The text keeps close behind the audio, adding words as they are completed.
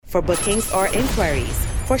For bookings or inquiries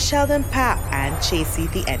for Sheldon Papp and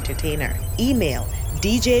Chasey the Entertainer, email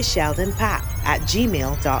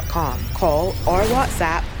djsheldonpapp@gmail.com. Call or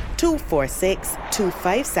WhatsApp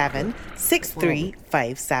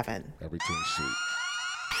 246-257-6357. Everything's sweet.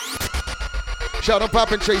 Sheldon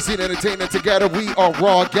Papp and Chasey the Entertainer together. We are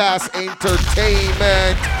Raw Gas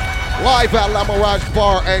Entertainment. Live at La Mirage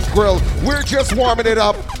Bar and Grill. We're just warming it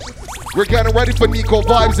up. We're getting ready for Nico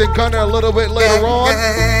Vibes and Gunner a little bit later on.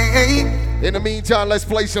 In the meantime, let's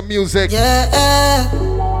play some music. Yeah.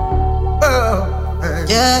 Oh.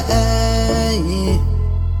 Yeah.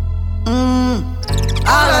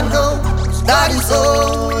 All I know is God is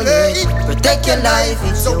holy. Protect your life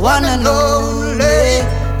if you wanna know.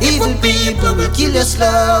 Evil people will kill you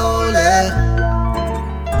slowly.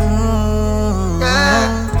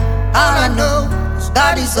 All I know is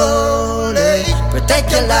God is holy.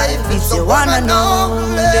 Protect your life if you wanna know.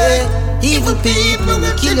 Evil people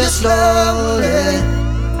will kill you slowly.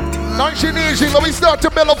 Nice and easy, let me start to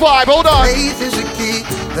build a vibe, hold on. Faith is a key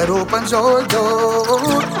that opens all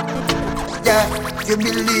doors. Yeah, you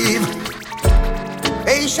believe.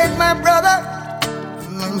 Patient, my brother,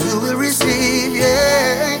 you will receive,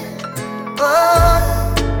 yeah. Oh,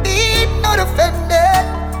 be not offended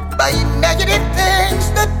by negative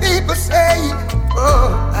things that people say.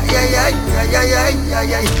 Oh,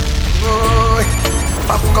 oh,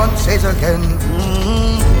 popcorn says again.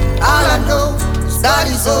 All I know is God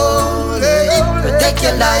is holy. Protect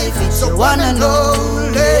your life if you wanna know.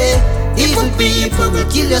 Evil people will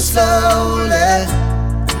kill you slowly.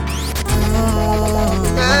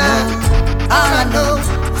 All I know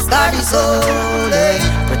is God is holy.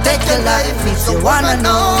 Protect your life if you wanna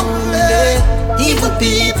know. Evil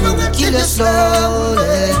people will kill you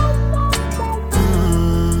slowly.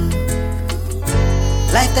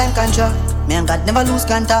 Lifetime contract, me and God never lose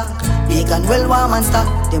contact. Vegan, well warm and stock.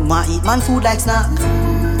 Them want eat man food like snack.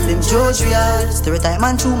 Them judge real, stereotype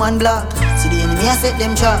man true man black. See the enemy I set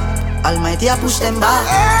them trap. Almighty I push them back.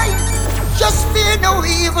 Hey, just fear no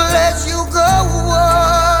evil as you go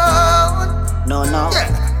on. No. Yeah.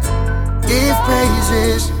 Give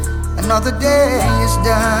praises, another day is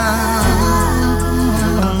done.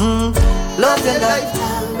 Love your life,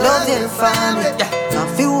 love your family. Now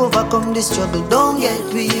if you overcome the struggle, don't get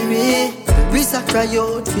weary. We cry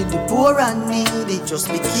out for the poor and needy. Just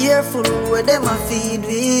be careful where them a feed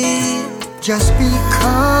with. Just be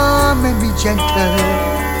calm and be gentle.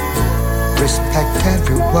 Respect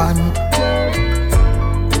everyone.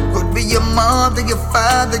 Could be your mother, your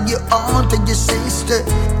father, your aunt and your sister.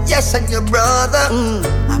 Yes, and your brother.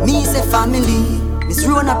 And me say family.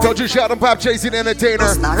 Don't you shout and Pop Chasing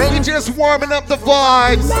Entertainer. We just warming up the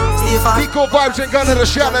vibes. Nico Vibes and Gunner to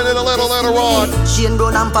shout it a little later on.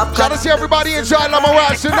 Shout out to everybody inside La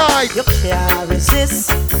Mirage tonight. You can't resist,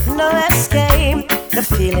 no escape. The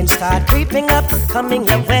feelings start creeping up, coming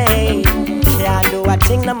your way. Can't do a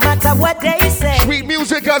thing no matter what they say. Sweet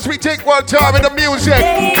music as we take one time in the music.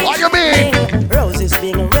 What you mean? Roses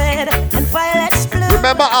being red and violets blue.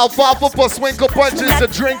 Remember alfalfa for Swinkle Punch is the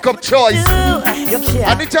drink of choice.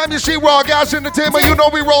 Anytime you see Raw Gas Entertainment, you know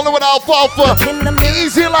we rolling with alfalfa.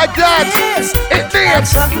 Easy like that. It is.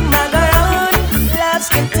 Something around, love's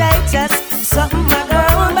contagious. Something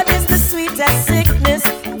around, but it's the sweetest sickness.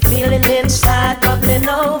 Feeling inside bubbling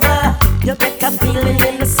over. You get the feeling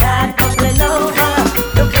inside bubbling over.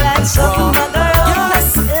 Look like something around,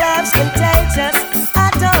 love's contagious. I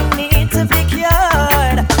don't need to be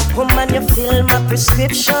cured. Woman, you fill my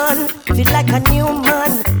prescription. Feel like a new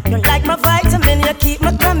man. You're like my vitamin, you keep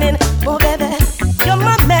me coming. Oh baby, you're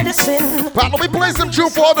my medicine. Let me play some tune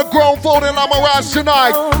for all the grown folk in La Mirage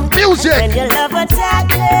tonight. Music. When you love her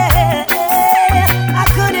tightly, I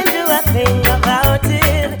couldn't do a thing about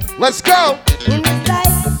it. Let's go. In this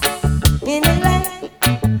life, in this life,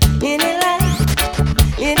 in this life,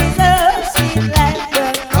 in this love, sweet life,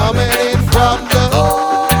 girl. Coming in from the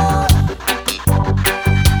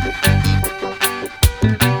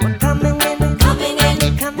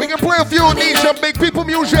we can play a few of these some big people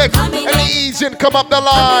music and ease and come up the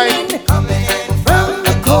line.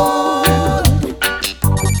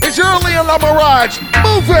 It's early in La Mirage.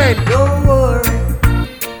 Moving. Don't worry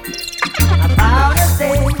about a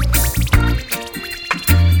thing.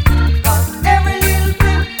 Every little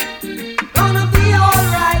thing gonna be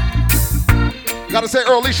alright. Gotta say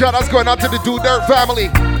early shout outs going out to the Do Dirt family.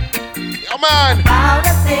 Yo man. About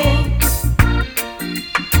a thing.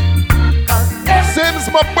 Sims,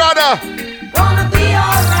 my brother. Gonna be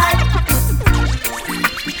alright.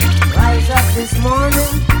 Rise up this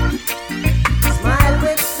morning. Smile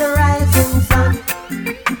with the rising sun.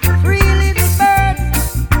 Free little bird.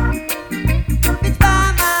 It's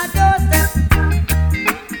by my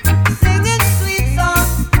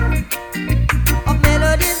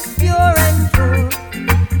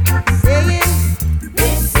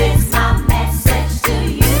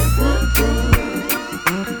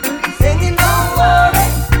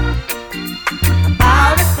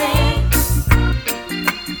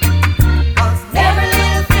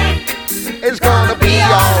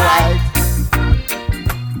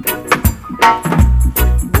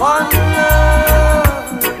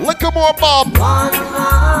some more Bob. One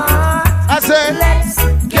heart. I said, Let's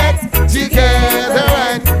get together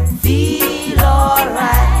and feel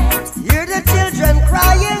alright. Hear the children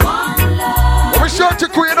crying. One love. we're sure to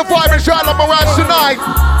create a vibe in Charlotte Mirage tonight.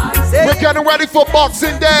 We're getting ready for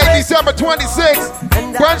Boxing Day, December 26th.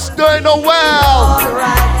 Brunch doing well.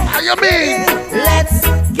 Alright. How you mean? Let's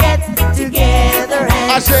get together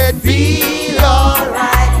and I said, feel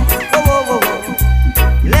alright. Whoa, whoa, whoa,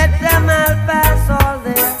 whoa. Let them all pass all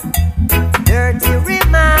their dirty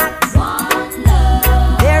remarks. One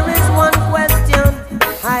love. There is one question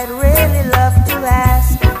I'd really love to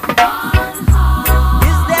ask. One heart.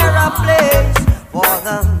 Is there a place for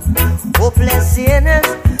the hopeless sinners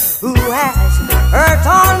who has hurt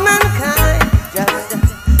all mankind? Just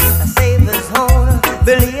a Savior's own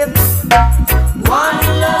belief. One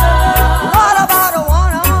love. What about a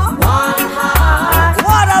one heart? One heart.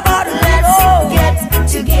 What about let's get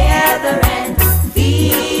together and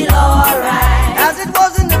feel alright? As it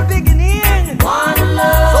was in the beginning. One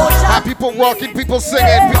love. So shall people rocking, people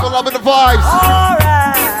singing, people loving the vibes.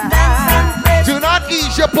 alright. Do not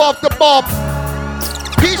ease up off the Bob.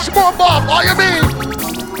 Peace more Bob, all you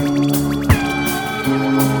mean?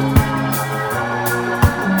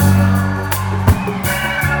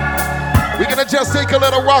 We're gonna just take a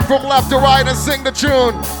little rock from left to right and sing the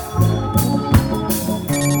tune.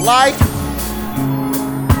 Like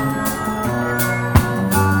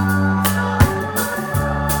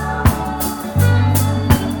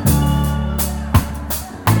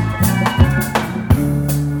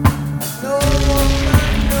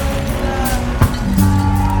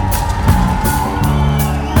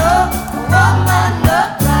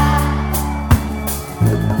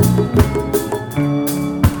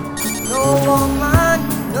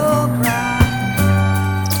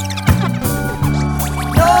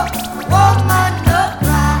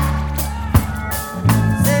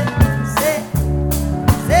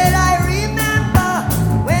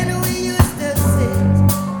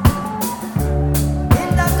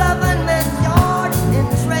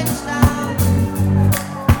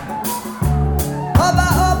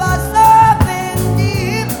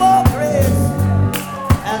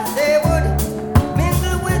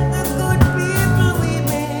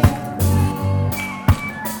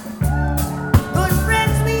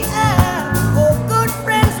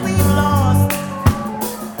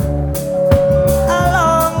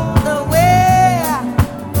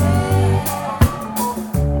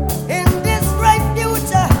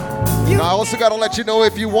gotta let you know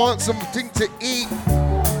if you want something to eat.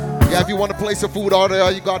 Yeah, if you want to place a food order,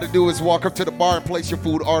 all you gotta do is walk up to the bar and place your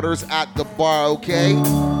food orders at the bar, okay?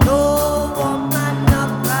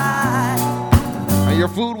 And your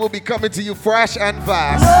food will be coming to you fresh and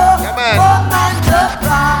fast. Yeah, man.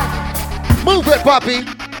 Move it, Poppy.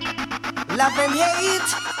 Love and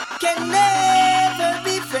hate can never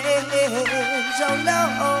be friends. Oh no.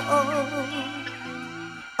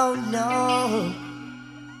 Oh no.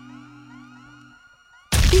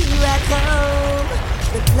 Here I come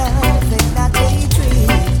with love and not hatred.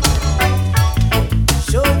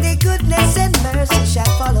 Surely goodness and mercy shall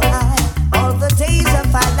follow I all the days of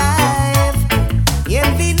my life.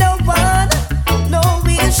 Envy no one, no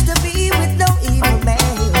wish to be with no evil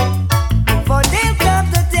man. For there'll come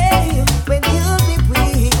the day when you'll be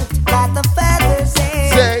whipped by the Father's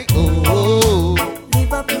hand. Say, ooh,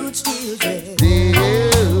 leave up huge children.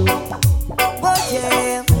 Oh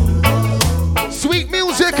yeah. Sweet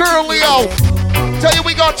music earlier. Tell you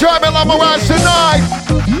we got time in La Mirage tonight.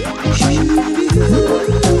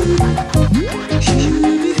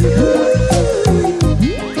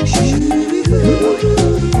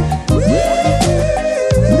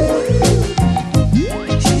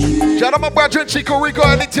 Shout out my brother Chico Rico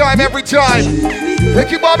anytime, every time.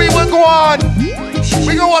 Ricky Bobby, we go on.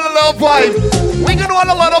 We go on a little vibe. We go on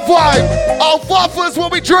a lot of vibe. Alfalfa is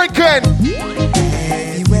what we drinking.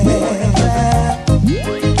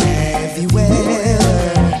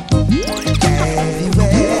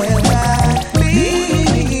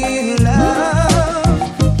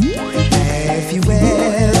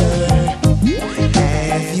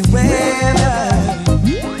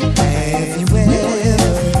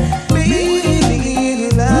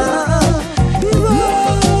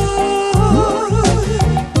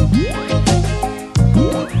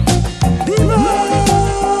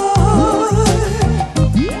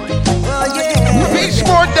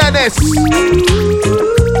 Dennis.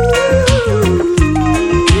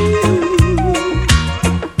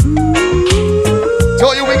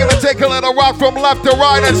 Told you we're gonna take a little rock from left to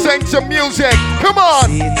right and sing some music. Come on.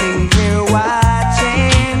 Sitting here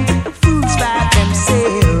watching fools by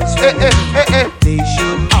themselves. They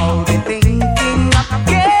should all be thinking of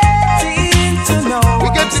getting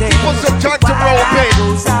people some time to roll,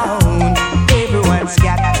 baby. Everyone's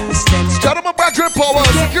got to stand. Gentlemen, Brethren Power,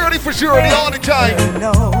 security for surety all the time.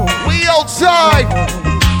 We outside.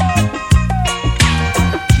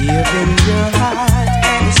 Giving your heart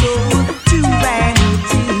and soul to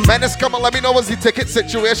vanity. Man, just come on, let me know what's the ticket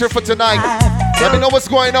situation for tonight. Let me know what's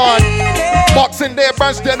going on. Boxing Day,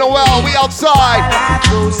 Birthday, Noel, we outside.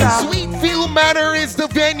 Sweetfield Manor is the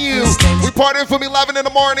venue. We partying from 11 in the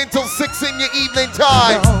morning till 6 in your evening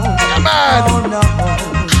time. Yeah,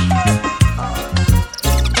 man.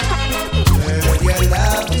 Your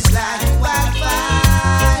love is like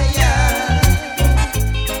wildfire,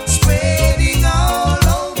 spreading all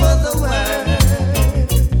over the world.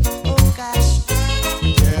 Oh gosh,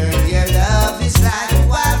 girl, your love is like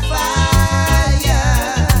wildfire,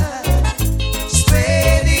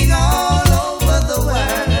 spreading all over the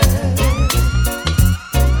world.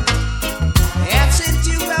 I've sent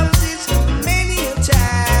you roses many a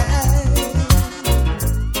time,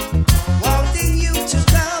 wanting you to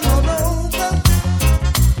come on over.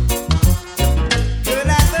 Girl,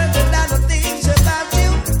 I've heard a lot of things about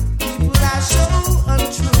you. People are so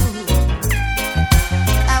untrue.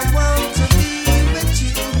 I want to be with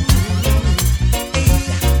you.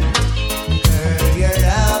 Girl, your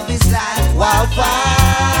love is like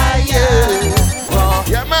wildfire.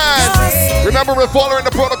 Yeah, man. Remember, we're following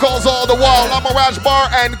the protocols all the while. La Mirage Bar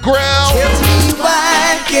and Grill. Tell me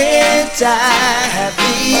why can't I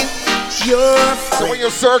be your So friend? when you're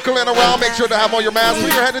circling around, make sure to have on your mask.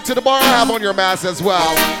 When you're headed to the bar, have on your mask as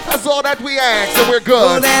well. That's all that we ask, and we're So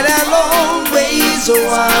good. that I'll always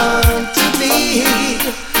want to be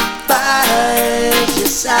by your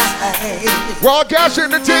side. Raw Gas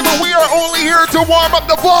Entertainment, we are only here to warm up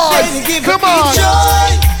the Baby, vibes. give Come me on. joy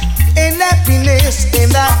and happiness,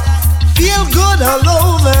 and I feel good all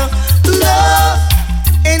over. Love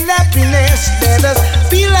and happiness, let us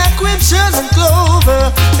be like witches and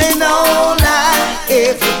clover. And all I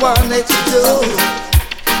ever wanted to do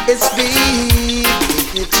is be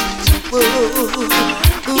with you.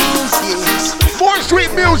 Ooh, yes. More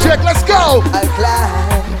street music, let's go. I'll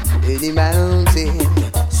climb any mountain,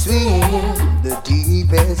 swim the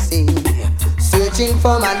deepest sea, searching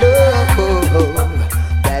for my love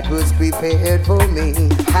that was prepared for me.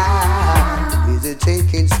 How is it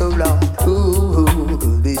taking so long?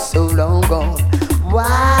 Ooh, this so long gone.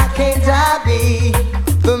 Why can't I be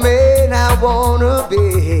the man I wanna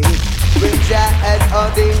be? When I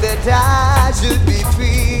thought that I should be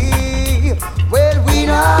free. Well, we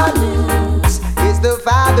not lose. It's the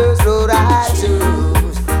Father's road I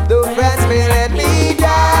choose. The friends may let me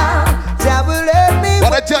down. Jah will let me.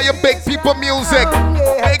 What I tell you, big people music,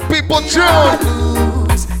 big people tune.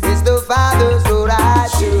 Lose. It's the Father's road I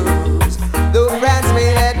choose. The friends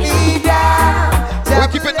may let me down. We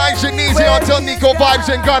keep it nice and easy until Nico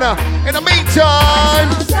Vibes and Gunna. In the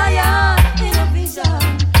meantime, Zion in a vision,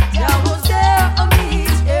 Jah was there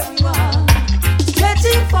amidst everyone,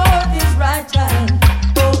 stretching forth His right hand.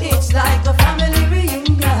 Oh, it's like a family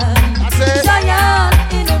reunion. it. Zion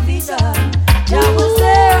in a vision, Jah was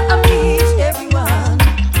there amidst everyone,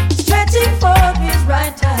 stretching forth His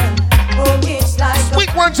right hand. Oh, it's like a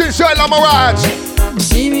Sweet ones inside La Mirage.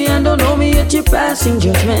 see me and don't know me yet you're passing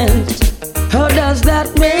judgment. How does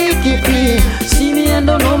that make you feel? See me and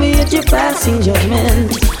don't know me yet you're passing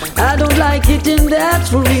judgment. I don't like it and that's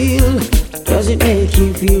for real. Does it make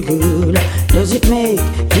you feel good? Does it make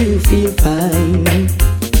you feel fine?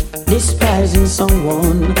 Despising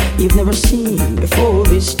someone you've never seen before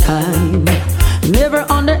this time. Never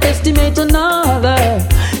underestimate another.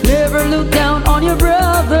 Never look down on your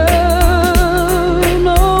brother.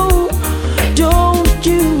 No, don't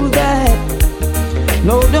do that.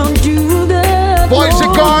 No, don't do that. Boys, no,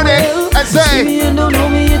 you got it. And say. See me and don't know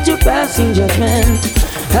me yet you're passing judgment.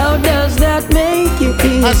 How does that make you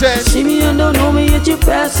feel? I said. See me and don't know me yet you're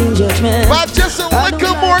passing judgment. But just a I don't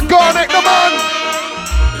little like more it. garlic, come on.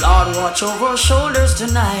 Lord, watch over our shoulders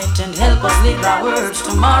tonight and help us live our words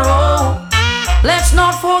tomorrow. Let's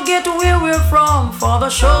not forget where we're from, Father,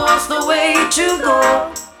 show us the way to go.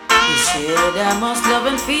 You said I must love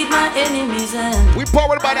and feed my enemies and We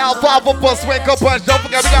powered by the Alfalfa Plus Wake Up Punch. Don't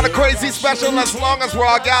forget, we got a crazy special as long as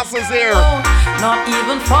Raw Gas is here. not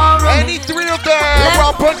even far Any three of them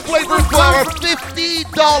Raw Punch flavors for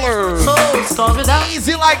 $50. souls, cause without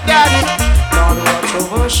Easy like that. Lord, watch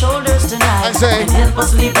over our shoulders tonight I say. and help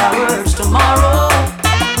us live our words tomorrow.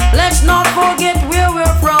 Let's not forget where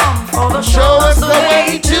we're from, Father, show us the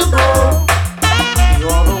way to go.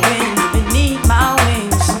 You're the wind beneath my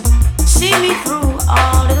wings, see me through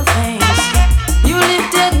all little things. You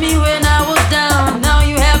lifted me when I was down, now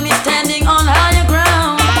you have me standing on higher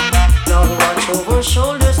ground. Lord, watch over our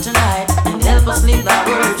shoulders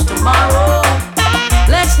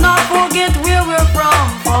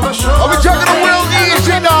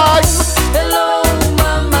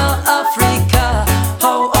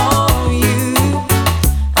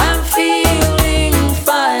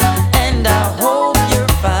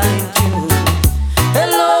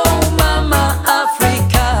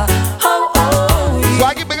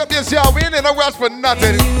no rush for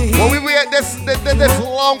nothing. When we wait this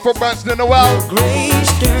long for brunch to Noel.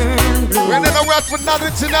 We're in no rush for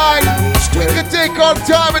nothing tonight. We can take our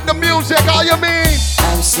time with the music. All you mean?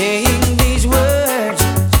 I'm saying these words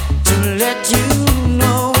to let you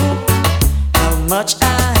know how much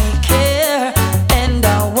I care, and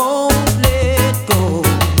I won't let go,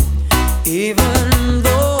 even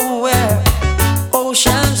though we're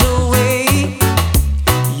oceans away.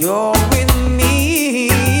 You're with me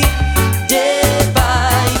day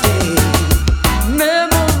by day.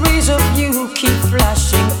 Memories of you keep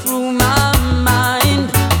flashing through my mind.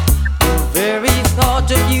 The very thought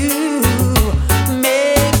of you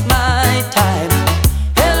make my time.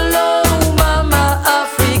 Hello, Mama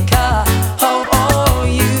Africa, how are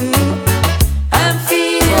you? I'm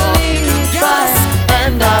feeling fine,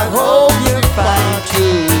 and I hope you're fine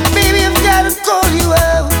too. Baby, I've gotta call you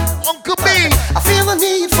out. Uncle B. I feel the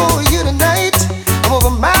need for you tonight. I'm over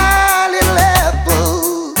my little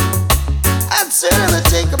apple. I'd certainly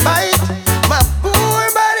take a bite. My poor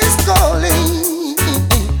body's calling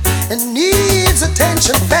and needs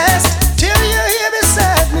attention fast. Till you're here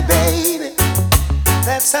beside me, baby.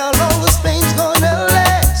 That's how long this thing's gonna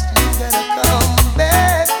last. You gotta come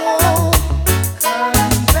back home. Come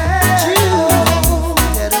back home.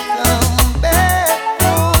 You gotta come back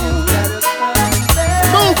home. You gotta come back.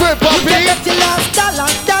 Move it, You puppy. get your last dollar,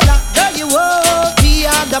 girl, you won't be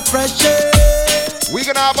under pressure. We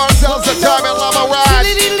gonna have ourselves a time at Llama Raj.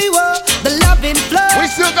 The loving flow. We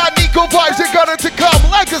still got Nico Vibes and Gunner to come.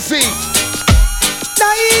 Legacy.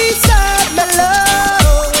 Nice and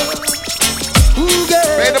mellow. Ooh,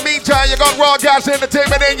 girl. In the meantime, you got Raw Gas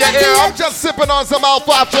Entertainment in your ear. I'm just sipping on some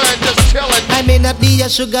alfalfa and just chilling. I may not be a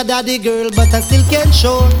sugar daddy girl, but I still can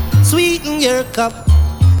show sweeten your cup.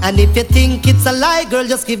 And if you think it's a lie, girl,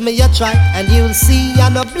 just give me a try, and you'll see I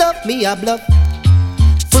no bluff, me a bluff.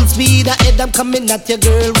 Full speed ahead, I'm coming at you,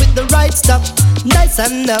 girl, with the right stuff. Nice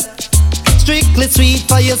and up. Strictly sweet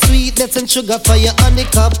for your sweetness and sugar for your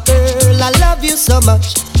honeycup. Girl, I love you so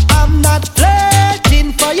much. I'm not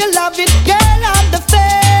flirting for your loving, girl, I'm the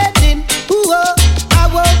fading. Ooh, oh, I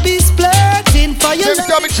won't be splurting for your Jim's loving.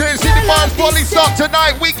 Dummy Chain, City Farms, fully stocked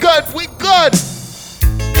tonight. We good, we good.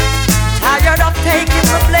 Tired of taking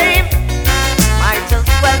the blame. Might as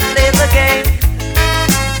well play the game.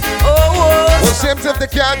 Oh, Well, Sims, if they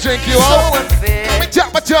can't drink you so out, unfair. let me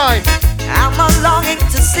take my time. I'm a longing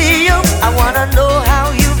to see you. I wanna know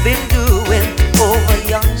how you've been doing over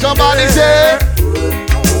yonder. Somebody say,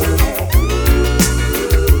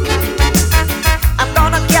 I'm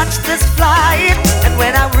gonna catch this flight, and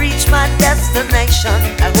when I reach my destination,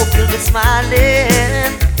 I hope you'll be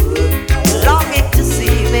smiling, longing to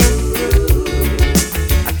see me.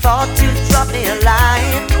 I thought you'd drop me a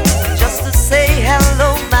line just to say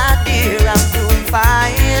hello, my dear. I'm doing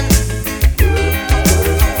fine.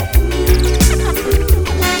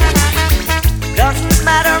 Doesn't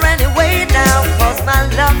matter anyway now, 'cause my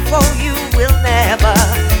love for you will never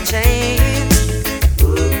change.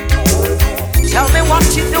 Tell me what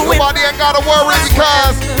you doing. nobody ain't gotta worry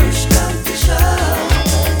because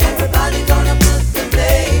Everybody gonna put the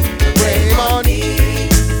blame on me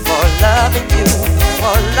for loving you,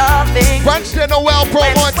 for loving. Brunch the Noel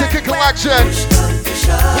promo and ticket collection.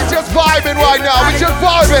 We just vibing right now. We just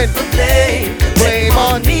vibing. Blame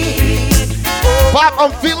on me. Pop,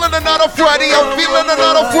 I'm feeling another Freddy. I'm feeling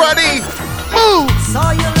another Freddy. Move.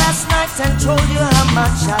 Saw you last night and told you how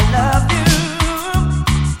much I love you.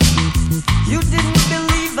 You didn't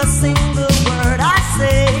believe a single word I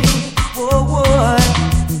say. Whoa, whoa.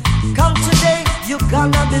 Come today, you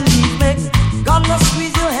gonna believe me. Gonna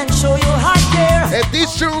squeeze you and show you I care. If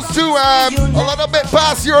these tunes too a little bit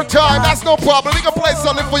past your time, that's no problem. We can play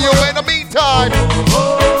something for you in the meantime.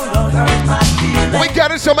 Oh, don't hurt my feelings. We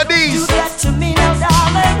getting some of You these. get to me now,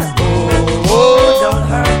 darling. Oh, don't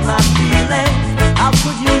hurt my feelings. How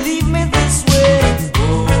could you leave me this way?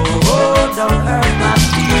 Oh, don't hurt my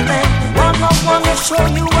feelings. Wanna show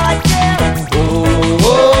you I care.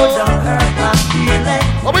 Oh, don't hurt my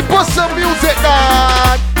feelings. Let me put some music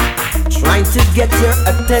on. Trying to get your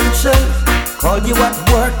attention. Call you at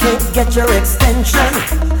work, can't get your extension.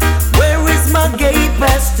 Where is my gate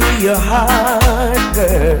pass to your heart,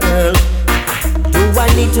 girl? Do I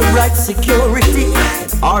need to write security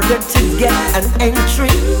in order to get an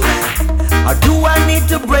entry? Or do I need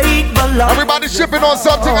to break the law? Everybody shipping on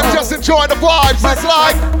something and just enjoy the vibes. It's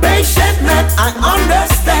like Patient man, I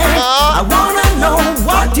understand. I wanna know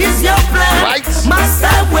what is your plan. Right. Must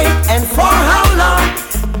I wait and for how long?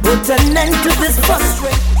 Put an end to this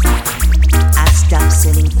frustration. I stopped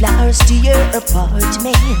selling flowers to your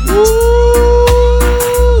apartment.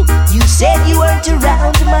 You said you weren't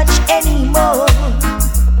around much anymore.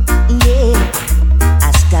 Yeah,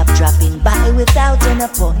 I stopped dropping by without an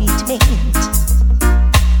appointment,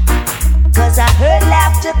 'cause I heard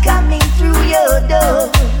laughter coming through your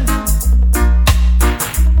door.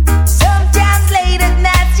 Sometimes late at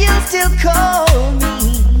night you still call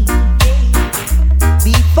me,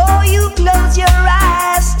 before you close your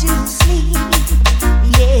eyes to sleep.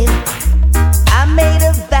 Yeah, I made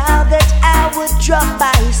a vow that I would drop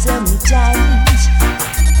by sometimes,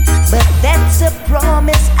 but that's a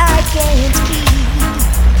promise I can't keep,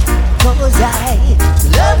 'cause I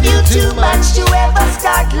love you too much to ever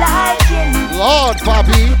start liking. Lord,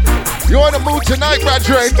 Bobby, you're in the mood tonight,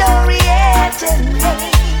 brethren. Story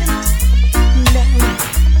tonight. No,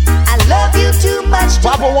 I love you too much to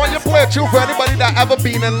Papa, want you to play a tune for anybody that ever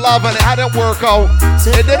been in love and it hadn't worked out?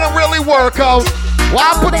 It didn't really work out. What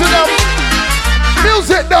happened to them?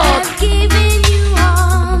 Music, dog. I've given you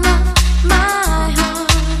all of my heart,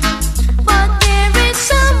 but there is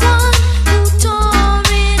someone who tore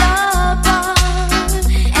it apart,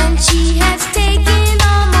 and she has taken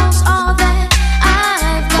almost all that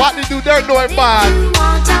I've got. What did you do there doing bad? If you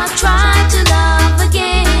want, I'll try to love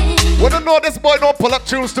again. Wanna know this boy don't pull up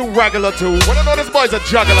tunes too regular too? Wanna know this boy's a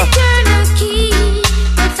juggler? Turn a key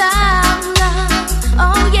without love.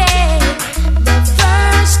 Oh yeah, the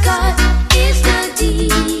first cut is the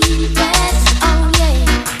deepest. Oh yeah,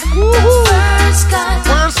 the first cut.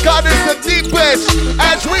 First cut is the deepest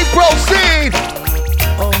as we proceed.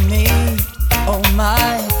 Oh me, oh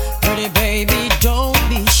my, pretty baby, don't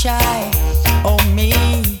be shy. Oh me,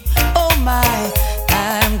 oh my,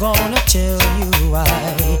 I'm gonna tell you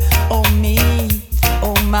why. Oh me,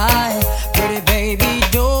 oh my, pretty baby,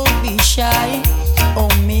 don't be shy. Oh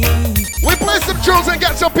me. We play some tunes and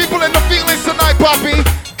get some people in the feelings tonight, Poppy.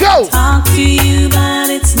 Go! Talk to you, but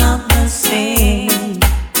it's not the same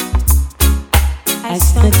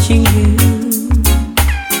as touching you.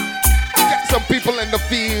 Get some people in the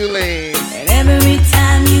feelings. And every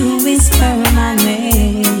time you whisper my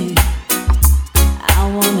name, I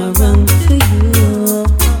wanna run to you.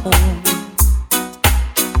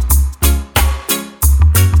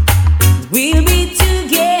 We'll be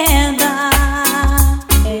together,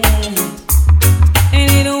 yeah. And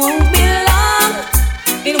it won't be long,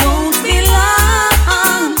 it won't be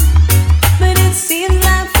long, but it seems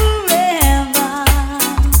like forever,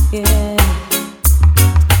 yeah.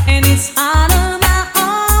 And it's hard on my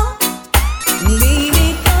own, baby,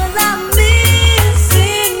 'cause I'm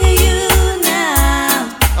missing you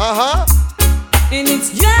now. And it's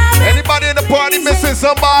driving Anybody in the party missing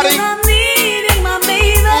somebody? I'm needing my baby.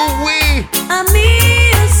 Ooh, we. I'm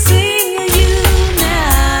missing you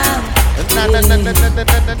now.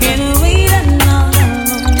 Can't wait another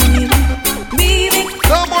baby.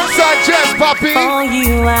 No more Sanchez, Poppy. For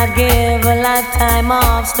you, I'd give a lifetime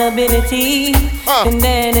of stability and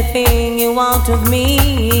anything you want of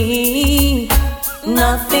me.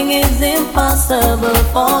 Nothing is impossible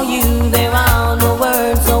for you. There are no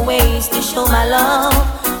words or ways to show my love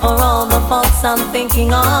or all the thoughts I'm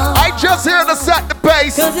thinking of. I just here to set the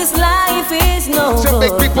pace. 'Cause this life is no Should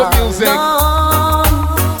make good people music. alone.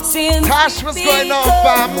 Since Cash was going on,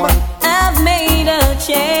 fam. I've made a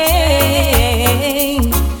change,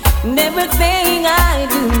 and everything I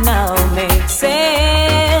do now makes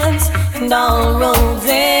sense. And all roads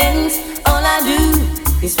ends, all I do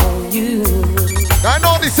is for you. I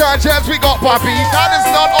know the Sanchez we got, Poppy. That is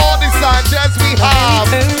not all the Sanchez we have.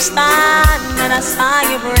 First time that I saw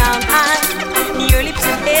your brown eyes, your lips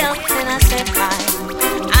were pale, and I said hi.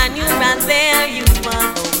 I knew right there you were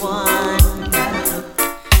the one.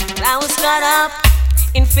 I was caught up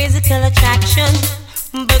in physical attraction,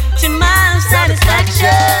 but to my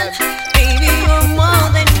satisfaction, baby, you're more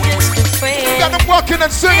than just a friend. Got them walking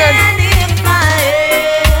and singing. And if I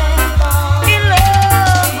am in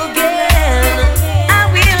love again, I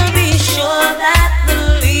will be sure that the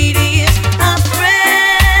lady is my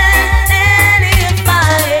friend. And if I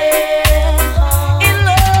am in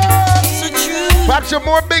love so true, Perhaps some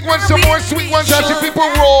more big ones, some more sweet ones as the people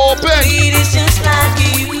roll back. ladies just like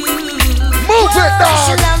you. Move it,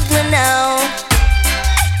 She dog. loves me now,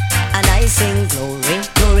 and I sing glory,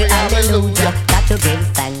 glory, hallelujah. Got to give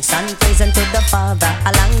thanks and praise unto the Father.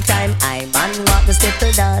 A long time I man want this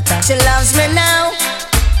little daughter. She loves me now,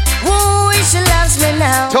 woo, she loves me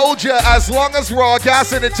now. Told you, as long as Raw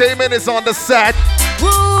Gas Entertainment is on the set,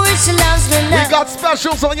 Woo, she loves me we now. got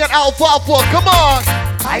specials on your alfalfa. Come on.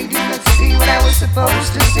 I did not see what I was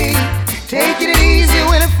supposed to see. Taking it easy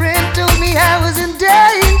when a friend told me I was in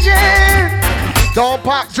danger. Dom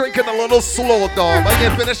Pop drinking a little slow, Dom. I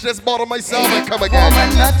can finish this bottle myself and come again.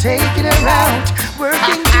 Woman not taking her out,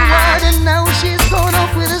 working too hard, and now she's gone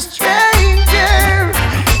off with a stranger.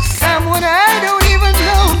 Someone I don't even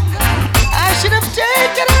know. I should have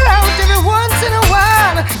taken her out every once in a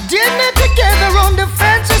while. Dinner together on the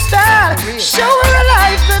fancy style. Show her a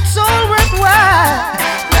life that's all worthwhile.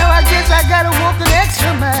 Now I guess I gotta walk an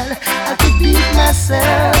extra mile. I could beat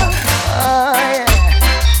myself. Oh yeah.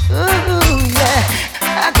 Ooh yeah.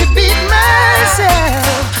 I could beat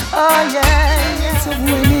myself. Oh yeah. Yes, I'm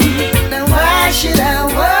winning. Now why should I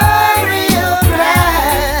worry or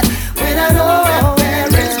cry when I know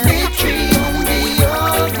there is victory on the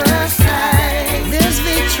other side? There's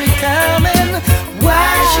victory coming.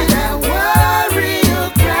 Why should I worry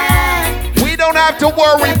or cry? We don't have to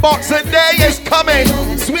worry. Boxing Day is coming.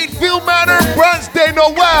 Sweetfield Manor, Wednesday,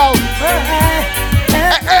 Noel.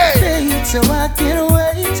 Hey. So I can't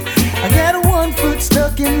wait. I got one foot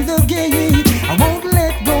stuck in the gate. I won't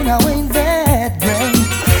let go, now ain't that great?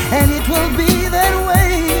 And it will be that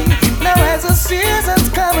way. Now as the seasons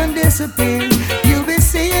come and disappear, you'll be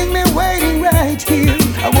seeing me waiting right here.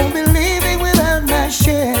 I won't be leaving without my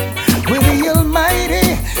share. With the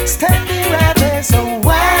Almighty standing right there. So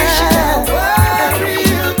why should I worry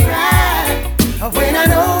or cry when I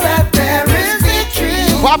know that there is victory?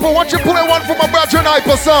 Papa, why don't you play one for my brother and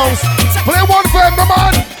Hyper Sounds? Play one for him, come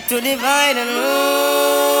on. To divide and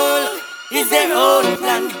rule is their own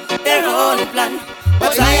plan, their own plan.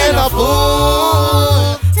 But I am a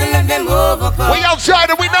fool to let them overcome. We outside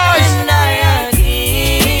and we nice. And I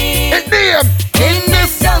agree. It's them. In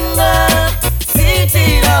this jungle,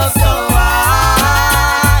 city of so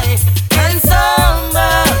high and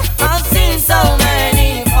somber, I've seen so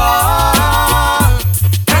many fall,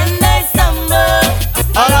 and they stumble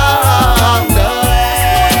along the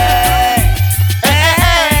way.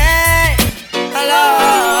 Hey,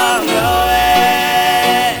 along the way.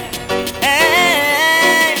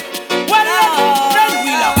 Hey, well,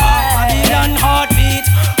 wheel of Babylon heartbeat.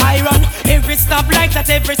 I run every stoplight at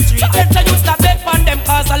every street. Tell you stop dead on them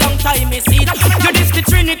cause a long time me see it. You this the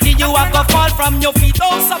Trinity, you have to fall from your feet.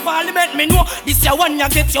 House of Parliament, me know this your one you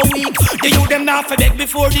get your weak. The you them now for beg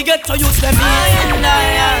before they get to use them. I and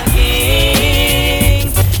I are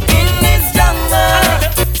kings in this jungle,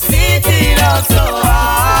 city of so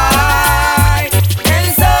high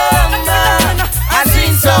and somber. I've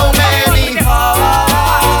seen so many fall,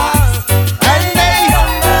 and they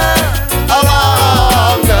stumble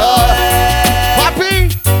along the way. Papi,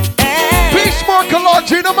 Peace more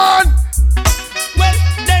Cologina, man. Well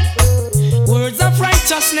then, words of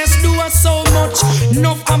righteousness do us so much.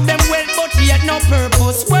 Enough of them well, but yet no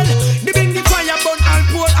purpose. Well, they bring the fire, burn all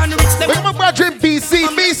poor and rich them. Look at my brother in BC.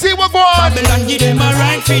 BC, we're going. Babylon give them a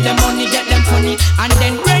right, feed them money, get them funny, and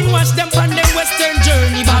then brainwash them on them western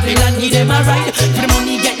journey. Babylon give them a right, for the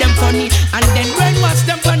money, get them funny, and then brainwash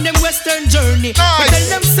them on them western journey. But tell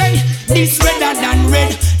them say this redder than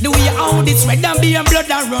red. The way how this red and be and blood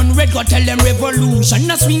and run red. Go tell them revolution,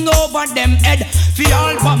 a swing over them head. For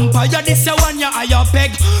all vampire, this a one ya higher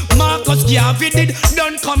peg. Marcus Garvey did,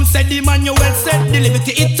 don't come said the man you well said. The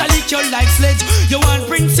liberty Italy you like sledge. You want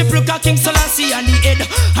Prince Ruka, King Selassie and the head,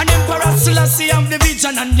 and Emperor Selassie have the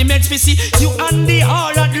vision and the meds. We see you and the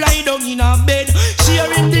harlot lie down in a bed,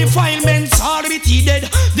 sharing defilements, all with he dead.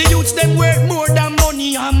 The youths them worth more than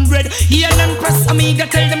money and bread. Here and press Amiga,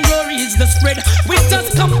 tell them glory is the spread. We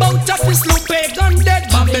just come out of this loop pagan dead.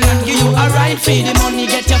 Babylon give you a right, feed the money,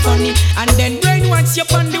 get your funny, and then brainwash you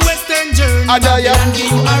on the western journey. Babylon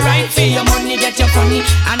give you a right, feed your money, get your funny,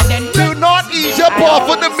 and then do not ease up off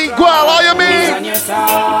of the Miguel, how you mean? On your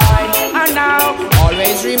side. And now,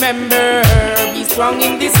 always remember, be strong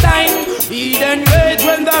in this time. Eden rage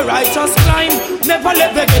when the righteous climb. Never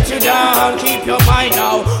let them get you down, keep your mind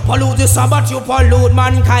now. Pollute the Sabbath, you pollute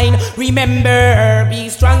mankind. Remember, be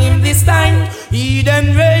strong in this time.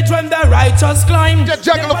 Eden rage when the righteous climb. Just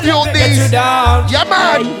juggle a few of these. Yeah,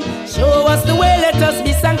 man. Show us the way, let us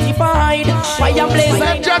be sanctified. Fire blaze.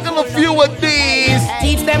 Just juggle a few of these.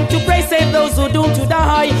 Teach them to pray, save those who doomed to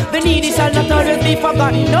die. The needy shall not always be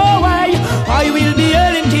forgotten. No way. I will be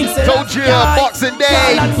hailing King Selassie. Told you, Boxing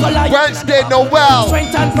Day, Wednesday, Noel.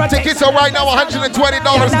 Tickets are right now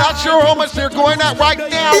 $120. Not sure how much they're going at right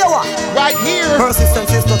now. Right here.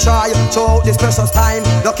 Persistence is to try throughout this precious time.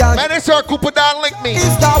 You can't. Man, it's our Cooper down, link me.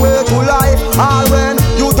 It's the way to life. All when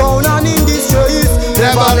you down and in disgrace.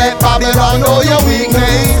 Never let Babylon know your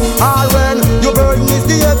weakness. All when your burden is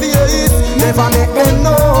the heaviest. Never make them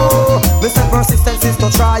know. Listen, persistence is to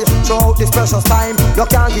try throughout this precious time. You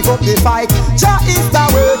can't give up the fight. Jah is the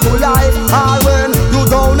way to life. All when you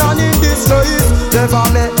down and in disgrace. Never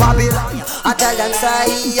let Babylon. I tell them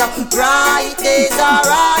say, bright days are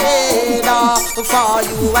ahead for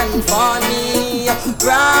you and for me.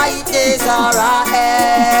 Bright days are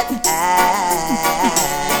ahead.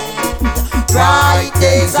 Bright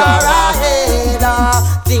days are ahead.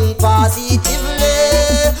 Think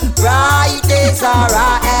positively. Bright days are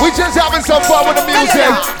ahead. We just having some fun with the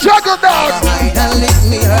music. Juggle dog. And lift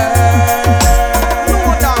me hurt.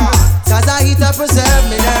 Cause I eat up preserve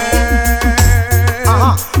me nerve.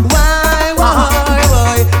 Why,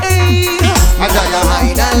 hey. I got your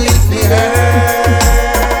mind and lift me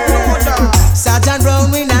hurt. Sergeant Brown,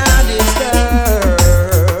 we now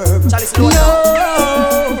disturb. No.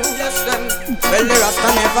 Well, the Rasta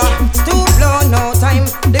never stoop low, no time.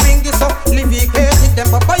 The ring is up, livicated them,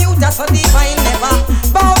 but you just a divine never.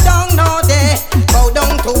 Bow down, no day. Bow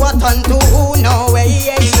down to a ton to who, no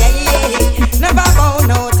way. Never bow,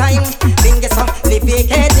 no time. Ring is up,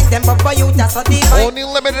 livicated them, but you just a divine. Only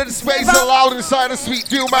limited space allowed inside the Sweet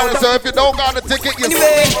View Mountain, so if you don't got a ticket, you're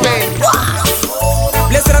sleeping.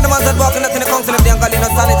 Blessed are the ones that walk in the council of the ungodly,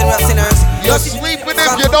 not silent and we are sinners. You're sleeping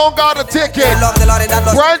if you don't got a ticket.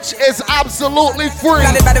 Brunch is absolutely free.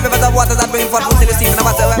 Brunch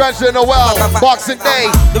in the well, Boxing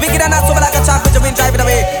Day. The wicked are not so like a child which have been driving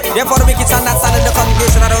away. Therefore the wicked shall not stand in the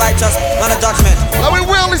congregation of the righteous, not a judgment. Now we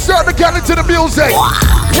really start to get into the music.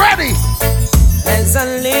 Ready? As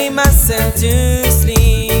I lay myself to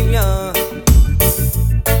sleep, yeah.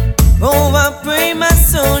 Oh, I pray my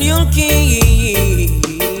soul you'll keep,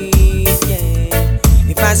 yeah.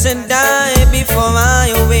 If I should die before I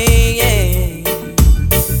awake, yeah.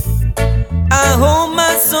 I hope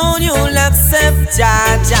my soul you'll accept,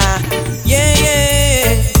 Jah, yeah,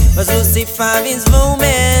 yeah. Cause Lucifer is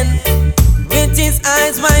roaming with his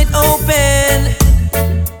eyes wide open,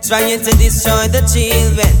 trying to destroy the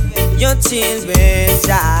children, your children,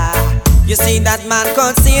 Jah. You see that man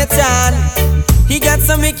called Satan. He got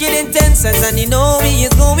some wicked intentions and he know he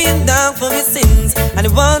is going down for his sins, and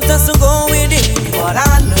he wants us to go with him. But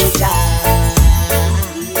I know Jah,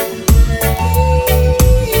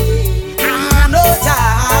 I know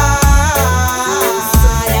Jah,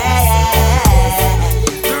 yeah.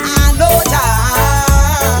 I know Jah,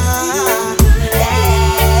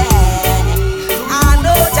 yeah. I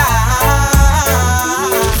know Jah.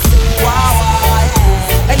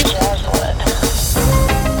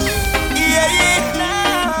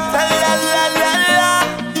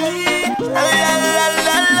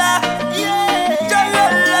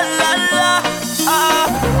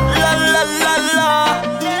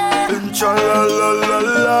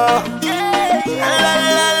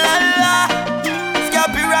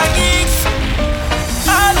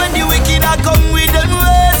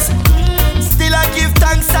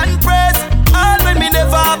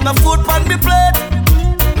 Wow, my foot on me plate.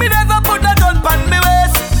 Me never put a gun on me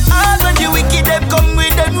waist. All when the wicked them come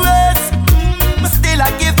with them ways, me still I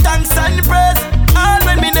give thanks and praise. All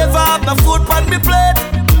when me never have my foot on me plate.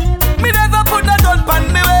 Me never put a gun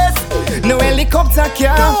on me waist. No helicopter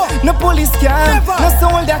car, no police car, no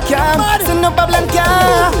soldier car, so no Babylon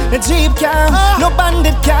car, no Jeep car, no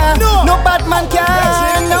bandit car, no Batman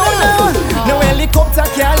car, no helicopter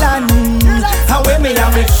car land. Away me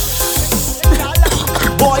and me.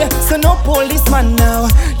 Boy, so no policeman now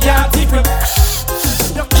can't keep me.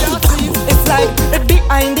 It's like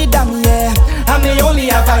behind the dam, yeah, and me only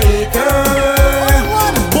have a acre.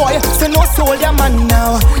 Boy, so no soldier man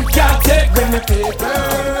now can't take when me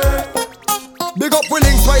paper. Big up we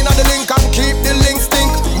links, why not the link and keep the links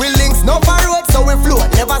stink. We links no for road, so we float,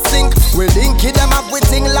 never sink. We link it them up with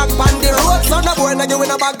thing lock on the road. So no boy no give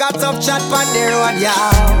in a bag of tough chat on the road, yeah.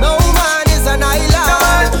 No man is an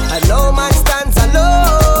island, and no man stands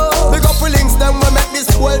alone. Big up we links, them we make this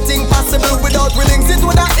whole thing possible. Without we links, it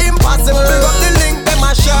would have impossible. Big up the link, them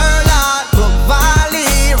a Charlotte, Brook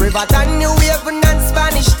Valley, Riverton, New Haven and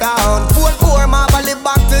Spanish Town. Four Marley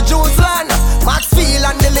back to Jerusalem, Maxfield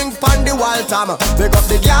and the link on the Waltham. Big up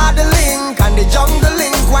the garden link and the jungle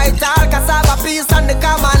link, Whitehall, Cassava, Peace and the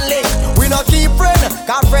common link. We no keep friend,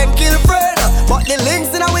 cause friend kill friend. But the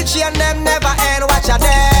links in a which and them never end. Watch a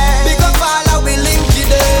them. Big up all how we link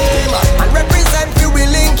them and represent you, we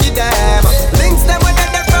link them. Links them when they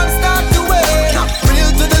from start to end. Real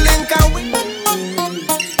to the link and we.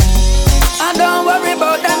 I don't worry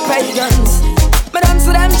about them pagans, but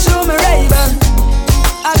answer them through my Raven.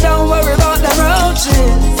 I don't worry about them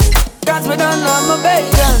roaches, cause we don't know my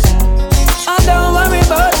bacon.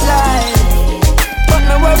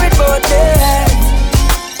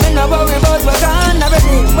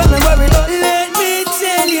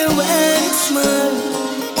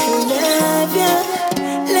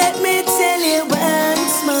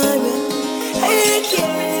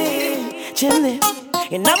 chimney.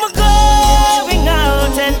 And I'm going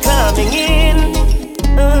out and coming in.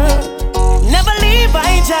 Never leave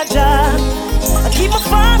by Jaja. I keep me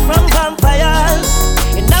far from vampires.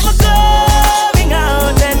 And I'm going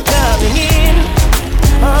out and coming in.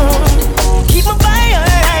 Keep me by your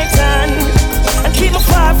right hand and keep me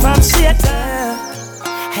far from Satan.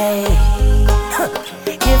 Hey,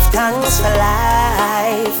 give thanks for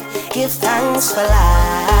life. Give thanks for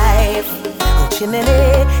life. Oh, chimney,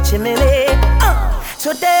 chimney.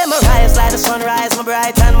 Today my rise like the sunrise, my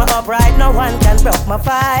bright and my upright. No one can broke my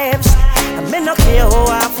vibes. I may not care who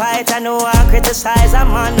I fight, I know I criticize. I'm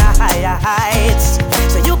on the higher heights.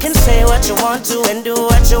 So you can say what you want to and do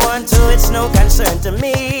what you want to. It's no concern to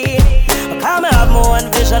me. Because I have my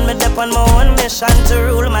own vision, me dip on my own mission to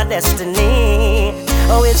rule my destiny.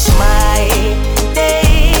 Oh, it's my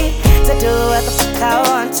day to do what the fuck I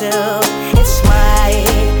want to. It's my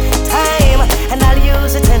time and I'll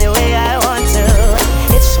use it any way I want to.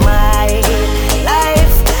 It's my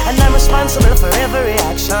life and I'm responsible for every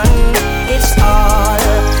action. It's all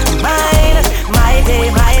mine, my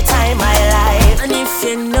day, my time, my life. And if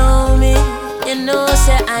you know me, you know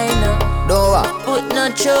say I know. Put no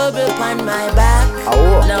trouble on my back.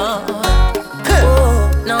 No,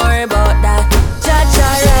 no worry about that. Jaja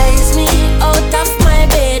rise me out of my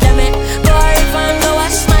bed. I make go and go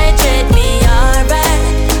wash my dread. Me alright,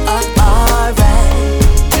 alright.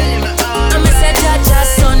 I'm a say Jaja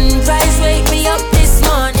sunrise wake me up this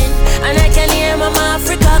morning, and I can hear Mama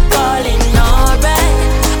Africa calling. Alright,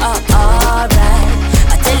 alright.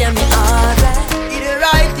 I tell you me alright. Did the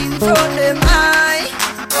right thing from them eye,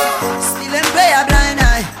 still them play a blind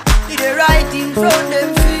eye. Did the right thing from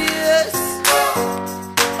them face.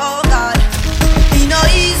 Oh God, it no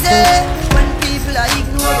easy when people are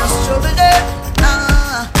ignored, just trouble them.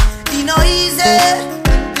 Nah, it no easy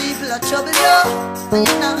when people are trouble you, and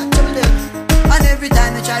you not trouble them. And every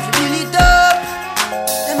time they try to build it up,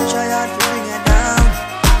 them try hard to bring it down.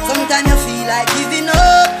 Sometimes you feel like giving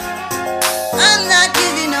up. I'm not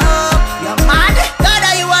giving up. You're mad, God,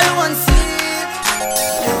 are you alone see it?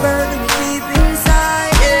 The burden me deep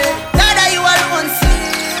inside, yeah. God, are you alone see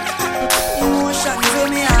it? Emotions in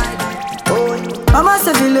me hide. Oh, Mama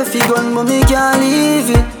say feel the fig gun, but me can't leave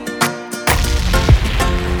it.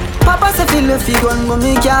 Papa say feel the fig gun, but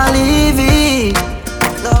me can't leave it.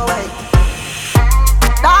 no way.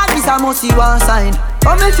 Dog is a must see one sign.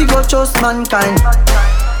 But me figure trust mankind.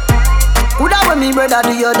 Coulda when me brother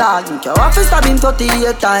do your dog, make your office stab him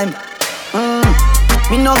 38 times.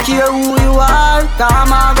 Me no care who you are,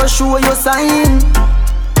 come I go show you sign.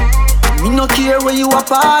 Me no care where you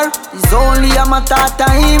apart, it's only a matter of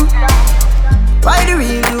time. Why the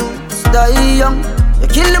real youths die young? You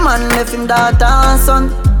kill the man, left him daughter and son.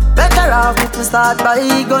 Better off if me start by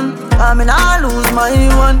gun, I mean I lose my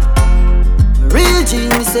one. Real G,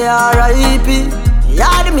 me say R.I.P.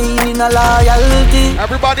 Yeah, the meaning of loyalty.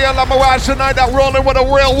 Everybody on La Mirage tonight that rolling with a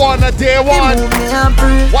real one, a day one.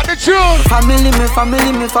 What the tune? Family, me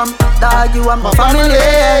family, me fam. Dog, you are my family.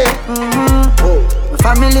 My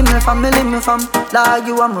family, me family, me fam. Dog,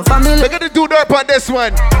 you are my family. They're gonna do dirt on this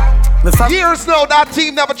one. Years now, that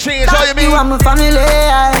team never changed. How you mean? You are my family.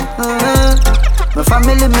 My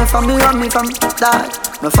family, me family, me fam. Dog,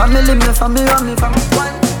 my family, me family, me fam.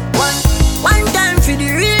 One time for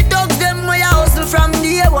the real dogs, them way I hustle from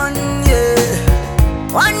day one,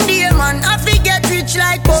 yeah. One day, man, I forget rich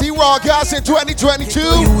like See Raw Gas in 2022.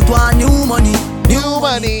 Youth want new money, new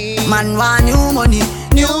money. Man want new money,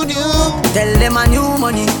 new. Tell them a new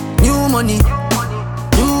money, new money,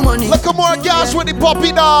 new money. Look at more gas with the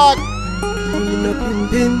puppy dog. Pulling up in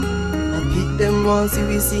pin, I pick them ones see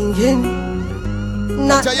we singing.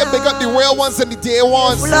 Tell you pick up the real ones and the day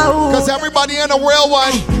ones, cause everybody in a real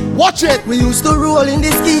one. Watch it. We used to roll in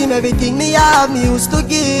this scheme, everything me have, me used to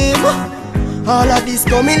give. All of this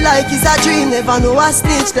coming like it's a dream, never know a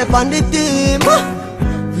snitch step on the team.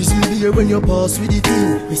 We see here when you pass with the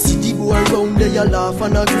team. We see the boy around there, you laugh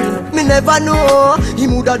and a grin. Me never know, he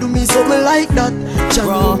woulda do me something like that.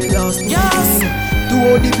 Bro, me last yes. To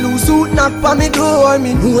all the blue suit knock on me door,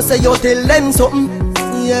 me know say you tell them something.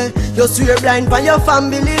 Yeah, you swear blind by your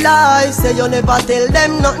family life. Say you never tell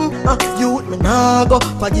them nothing. You me nah go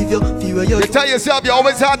forgive you. You tell yourself you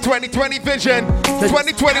always had 2020 vision.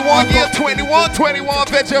 2021 year 21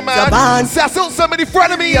 vision, man. Cecil, somebody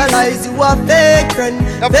friend of me. Realize you a fake friend.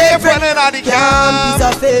 A fake friend in the camp. He's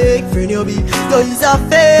a fake friend, you be. Yo, he's a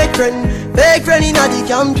fake friend. Fake friend in the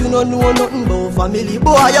camp. You don't know nothing about family.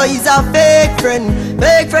 Boy, yo, he's a fake friend.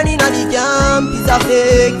 Fake friend in the camp. He's a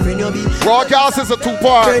fake friend, you be. Raw Gas is a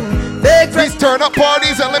two-part. Please turn up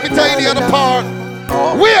parties and let me tell you the other part.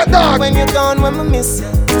 Weird dog. When you're gone, when I miss you.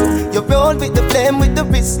 You're roll with the flame, with the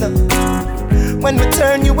wrist. When we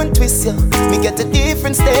turn you and twist you, me get a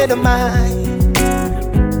different state of mind.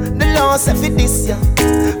 The law say fi this ya.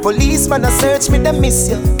 Policeman a search me, they miss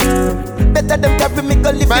you. Better them carry me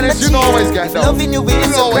go live in the Man, you always get down. Loving you is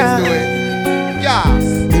You a always crime. do it. Yes.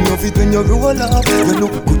 Me love it when you roll up. You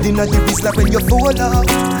look good in the business when you fall up.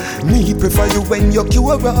 Me prefer you when you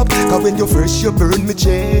cure up. Cause when you fresh you burn me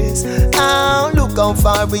chest. Oh, look how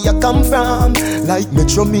far we you come from. Like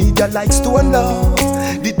Metro Media, like Stone Love.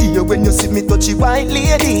 The day when you see me touch a white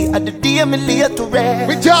lady, and the day me lay to rest.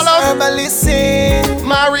 We tell her, listen,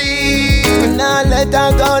 Marie. When I let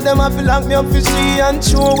her go, them I feel like me up for she and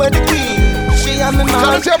show where the key. She and me Shout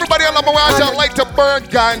man. out to everybody on La Mirage that like to burn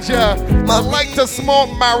ganja. I like to smoke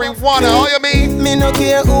marijuana. All you mean? Me no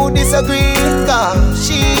care who disagree. Cause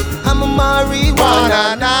she, I'm a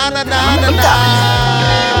marijuana. Na na na na na.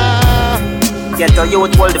 Get a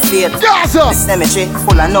youth hold the faith. Yes, the cemetery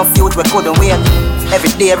full enough youth we couldn't wait. Every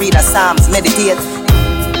day read a psalms, meditate.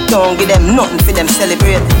 Don't give them nothing for them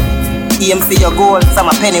celebrate. Aim for your goal from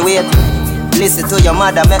a penny weight. Listen to your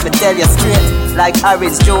mother, make me tell you straight. Like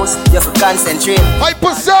orange juice, you have to concentrate.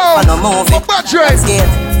 Hyper sound. On a movie,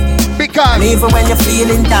 because even when you're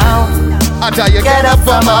feeling down, until you get up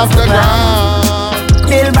from off the ground.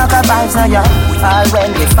 Feel back a vibes on you. All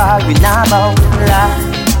when we fall, we now bow.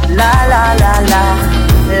 La la la la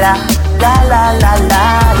la la la la la la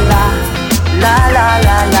la la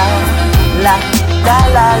la la la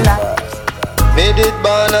la la. Made it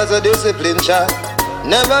born as a discipline child.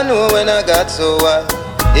 Never know when I got so wild.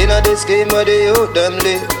 In a this game where the youth them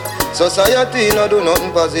live. Society no do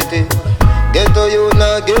nothing positive. Get to you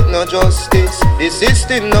now get no justice. The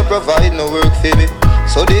system no provide no work for me.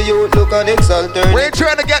 So the youth look and exalted. We ain't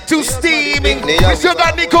trying to get too steamy. We still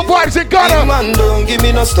got Nico Vibes in Ghana. Man, don't give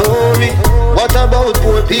me no story. What about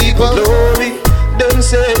poor people glory? Them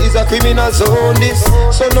say it's a criminal zone this.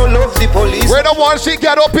 So no love the police. We're the ones she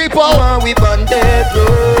ghetto people. We bandit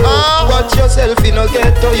road. Watch yourself in no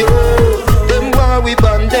ghetto you. Them why we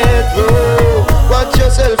bandit road. Watch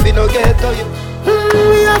yourself in no ghetto you.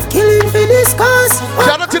 We have killing for this cause.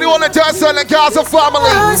 Shout out to the only person in Gaza family.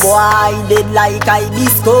 Boy, dead like I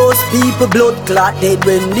discuss. People blood clot dead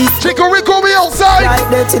when this Chico Rico be outside. like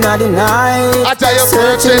that in the night. I tell you,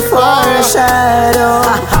 searching for a shadow.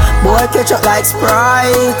 Boy catch up like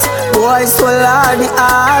Sprite. Boy swallow the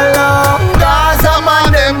hollow. Gaza man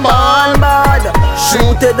them born bad.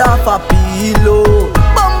 Shoot it off a pillow.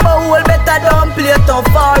 Bumba hole better don't play tough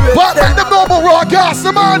for it. But make them noble raw gas,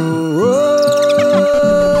 man.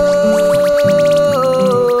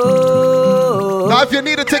 Now, if you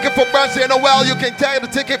need a ticket for Branson Noel, you can get the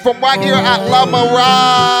ticket from right here at La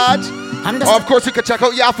Mirage. Or, of course, you can check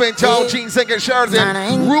out Yaffa in Town, Gene Sink and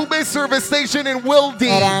Sheridan, Ruby Service Station in Wildy.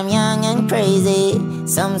 That I'm young and crazy.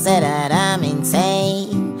 Some say that I'm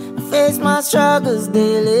insane. I face my struggles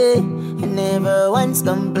daily and never once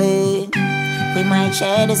complain. We might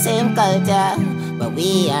share the same culture, but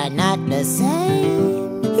we are not the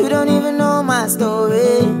same. You don't even know my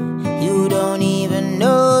story. You don't even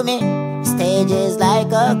know me. Stage is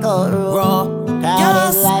like a courtroom, crowd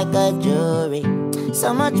is like a jury.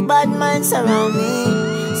 So much bad minds surround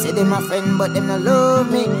me. Say they my friend, but them not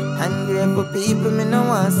love me. Ungrateful people me no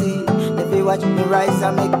want see. They be watch me rise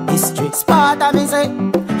and make history. Sparta me say,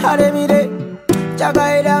 how they me day? Jah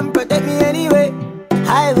guide and protect me anyway.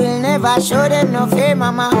 I will never show them no fear.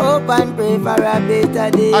 Mama hope and pray for a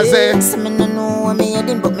better day. I say, so me no know where me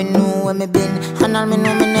heading, but me know where me been. And all me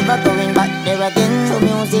know me never going back there again. Through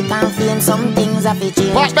music and fame, some things have to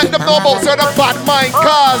change. But make them know about certain bad mind,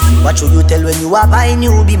 cause what should you tell when you are buying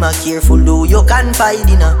you? Be more careful, though you can find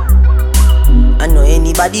dinner. I know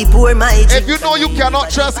anybody poor my if you know you cannot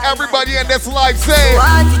trust everybody in this life, say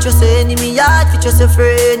heart for just your enemy, heart for just your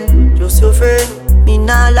friend. Just your friend. Me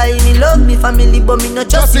nah lie, me love me family, but me not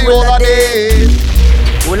just see all of them.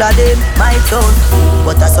 All of them, my town.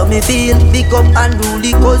 But that's how me feel. Big up and rule,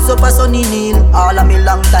 cause up a sunny kneel. All of me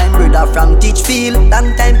long time brother from Teachfield.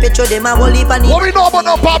 Long time petro them a whole heap of what we know about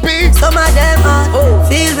no papi? Some of them are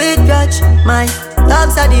filled with grudge. My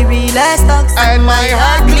dogs are the realest dogs. And my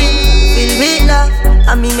heart clean. Filled with love.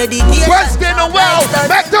 And me meditate. Question well,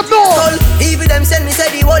 make them know. Even them send me say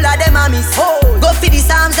the whole of them a miss. Go for the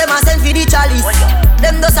Psalms, them a send for the chalice.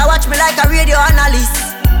 Them does a watch me like a radio analyst.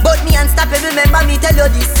 But me unstoppable, remember me tell you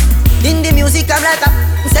this. In the music I'm like a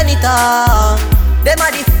senator. Them a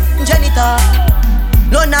the janitor.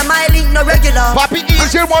 None of my link no regular. Papi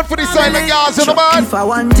easy one for the silent guys in the man. If I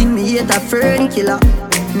want thing me hate a friend killer.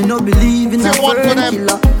 Me no believe in a friend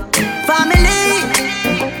killer. Family.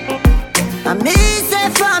 I me say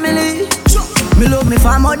family. Me love me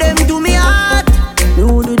family, them do me heart.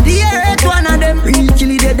 You do dear.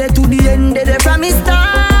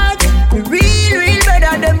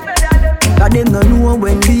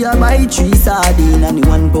 and the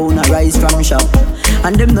 1 pound of rice from shop.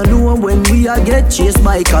 And them no know when we a get chased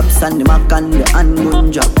by cops and the mac and the handgun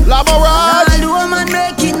job. Lamarage! All the woman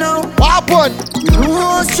make it now. What happened? You know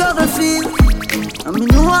how struggle feel. And me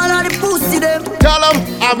know all of the pussy them. Tell them,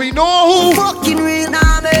 and we know who. Fucking real,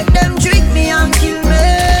 now make them trick me and kill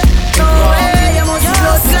me. No way, you must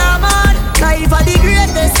blood glamour. Life are the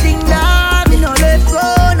greatest thing that me no left go,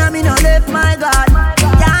 and me no left my God.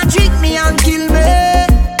 Can't trick me and kill me.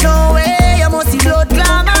 No way, you must blood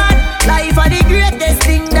glamour. Life are the greatest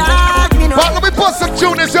thing that me no. But let me put some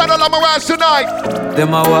tunes out of Lamarage tonight.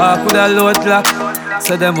 Them a walk with a load clock,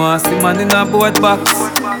 so them want see man in a boat box.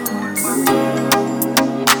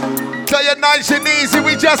 Tell you nice and easy,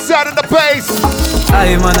 we just sat in the pace.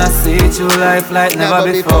 I man a see through life like never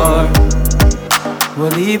before.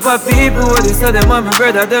 Well, heap of people would say them are my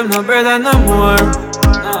brother, them no brother no more.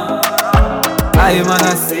 I man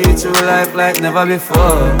a see through life like never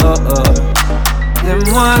before. Them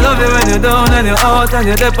want love you when you're down and you're out and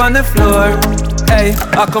you're deep on the floor. Hey,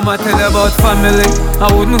 I come and tell you about family. I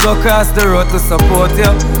wouldn't go across the road to support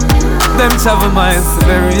you. Them travel miles to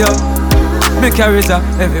bury you. Me carry job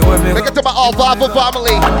everywhere me go. Make it to my all Bible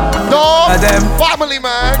family. No, them family,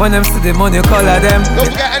 man. When them see the money, color them. Don't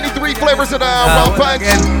forget any 3 flavors of the rum punch.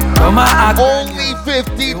 Only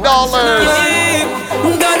 $50. God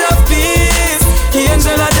of peace,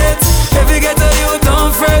 angel of death. Every ghetto you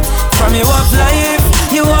don't fret. From you have life,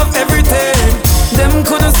 you have everything. Them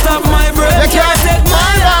couldn't stop my breath. They can't take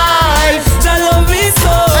my life. They love me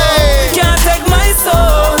so. Can't take my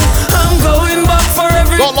soul. I'm going back for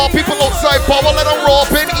everything. Got a lot of people outside power, let them roll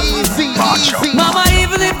up in easy, easy. Mama,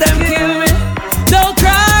 even if them kill me, don't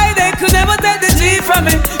cry, they could never take the G from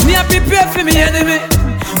me. Me a prepare for me enemy.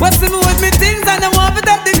 What's the move with me things and they want to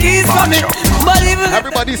take the keys from me. But even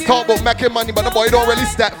everybody's talking about making money, but the boy don't really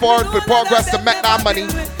step forward with progress to make that money.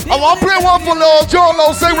 I want to play one for Lil Joe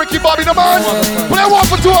Low, say Ricky Bobby the man. Play one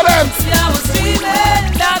for 2 of them. See, I was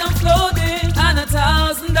dreaming that I'm floating on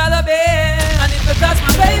 $1,000 bill. And if you touch my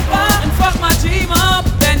paper and fuck my dream up,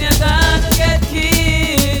 then you're done to get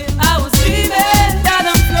killed. I was dreaming that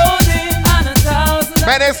I'm floating on $1,000.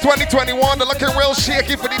 Man, it's 2021. They're looking real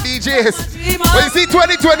shaky for the DJs. But you see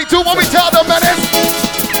 2022, what we tell them, man, is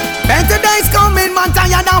better days coming, man,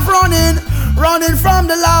 tired of running from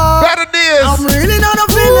the law. Better days. I'm really not a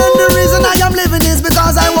villain. The reason I am living is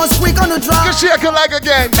because I was quick on the track. You shake your leg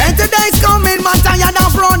again. Better days coming, man, tired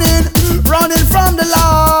of running from the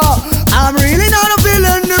law. I'm really not a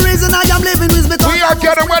villain. The reason I am living is because we are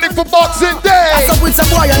getting ready for Boxing Day. I up with some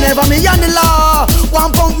boy, I never me on the law.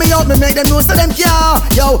 One punk me out, me make them know so them care.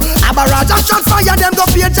 Yo, a barrage of shots fire, them go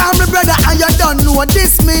pay down my brother, and you don't know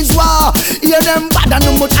this means war. Hear them bad and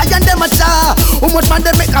no much higher them a tar. How much man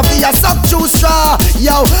they make a be a sub true straw.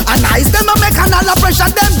 Yo, and ice them a make an all the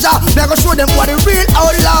pressure them jaw. Me go show them what the real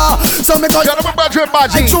outlaw. So me go gentlemen, Badger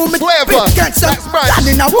Badgie, Flavor, that's right. And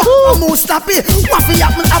in a walk, move snappy. What fi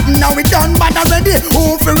happen, now we done bad already.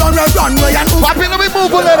 Who fi run way and who? Papi, let me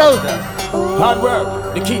move a little. Hard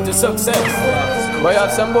work, the key to success. But you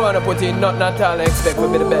have some boy to put in nothing at all and expect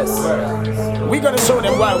we'll be the best. We gonna show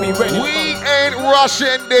them why we ready. We ain't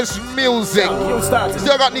rushing this music.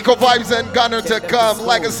 Still got Nico Vibes and Gunner to come.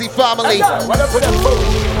 Legacy family.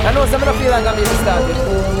 I know some of the feel like I'm even started.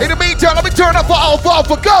 In the meantime, let me turn up for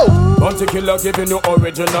Alpha. Go! Bounty killer giving you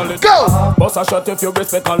originality. Go! Boss a shot if you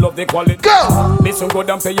respect and love the quality. Go! Listen good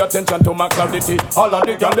and pay attention to my clarity. All of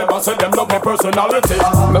the girls them say them love my personality.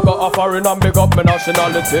 Me go offering and big up my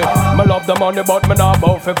nationality. Me love the money but me not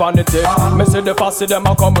about for vanity. Me see the fussy them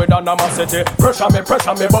a come with animosity. Pressure me,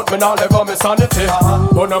 but me not let go me sanity.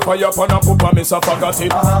 Gonna fire upon a poop and me so forgot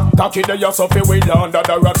it. Cocky the yourself we under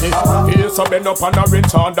the ratty. He's a bend up and a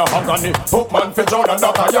rinse under agony. Bookman for John and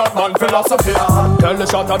a yard man philosophy. Tell the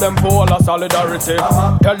shot of them full of solidarity.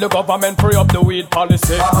 Tell the government free up the weed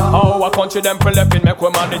policy. How a country them for left in make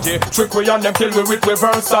we manage it. Trick we and them kill we with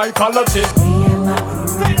reverse psychology.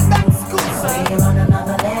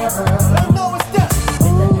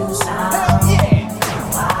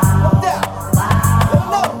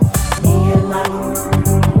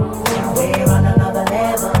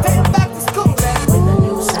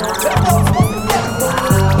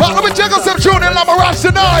 Lamarage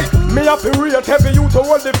tonight. Me have to rate heavy you to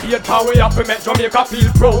hold the faith. How we have to make Jamaica feel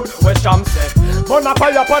proud. Where Sham said, burn a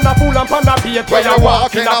fire, pan a fool and pan a beat. When you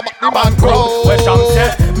walking up the man crowd. Where Sham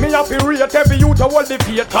said, me have to rate heavy you to hold the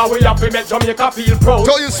faith. How we have to make Jamaica feel proud.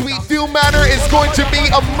 Tell you Sweet View Manor is going to be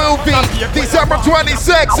a movie. December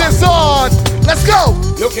 26th, it's on. Let's go.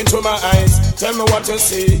 Look into my eyes, tell me what you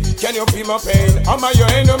see. Can you feel my pain? Am I your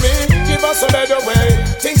enemy? Give us a better way.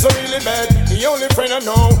 Things are really bad. The only friend I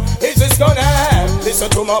know. Is this gonna end? Listen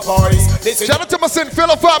to my voice. Shout out to my St.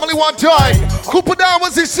 Philip family one time. Cooper down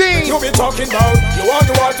was his scene. You be talking about you want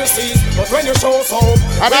the world to see, but when you show soul,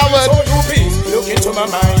 and I will show you peace. Look into my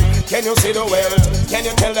mind. Can you see the well? Can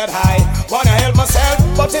you tell that high? Wanna help myself,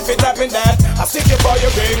 but if it happen that I stick you for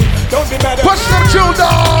your ring. Don't be mad at push them children.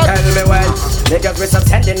 Tell me when niggas with some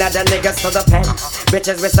tending at the niggas to the pen.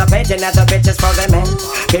 Bitches with some painting at the bitches for the men.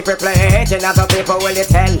 People play hating at the people will you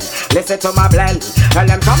tell. Listen to my blend. Tell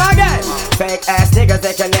them come again. Fake ass niggas,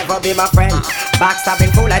 they can never be my friend.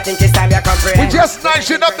 Backstabbing fool, I think it's time you comprehend. We just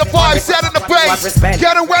nicing up the vibe, set in the pace.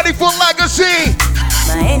 Getting ready for legacy.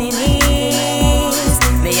 My enemies,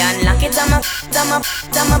 me unlock it, I'ma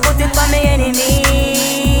put it for my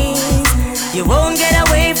enemies. You won't get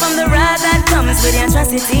away from the wrath that comes with the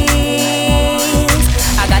atrocities.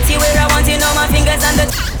 I got you where I want you, know my fingers and the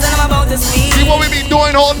and I'm about to speak. See what we been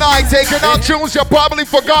doing all night, taking out tunes you probably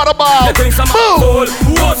forgot about. You think some cool,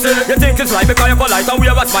 you think it's right because you're polite and we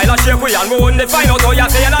have a smile and shake we and go and find out how you're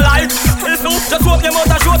saying a lie. Just walk them out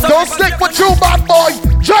and show some. Don't stick with you, bad boy.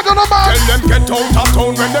 Juggle them out. Tell them get out of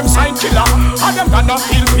town when them sign killer. And them gonna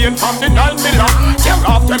feel pain from the 9 miller. Tear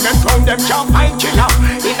off them and round them can't find killer.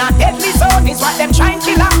 In a deadly zone is what them trying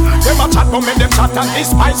killer. Them a chat but make them chat and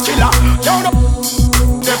despise killer. Down up.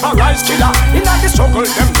 Never rise killer. In the struggle,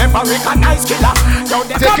 them never recognize killer.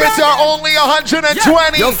 Tickets are only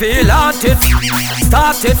 120. You feel haunted,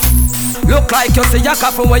 started. Look like you see a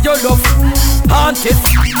coffin where you love. Haunted,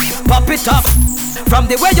 pop it up. From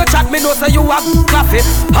the way you chat, me know say you have coffee.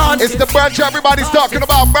 It's the branch everybody's talking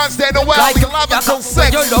about. Branch Day Noel, like 11 till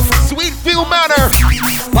 6. Sweet Field Manor.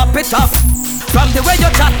 Pop it up. From the way you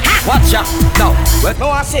chat, watch ya. Now, no,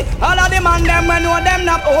 I see all of the man them when know them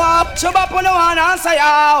not up. Chub up on the one and say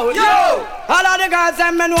out. Yo! All of the guys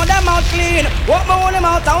them when know them out clean. Walk me on them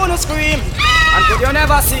out, I wanna scream. And could you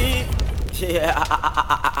never see? Yeah.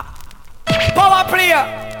 Power player,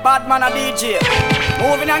 bad man a DJ.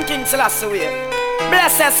 Moving on King Selassie way.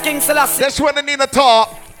 Bless King Selassie. That's when they need a talk.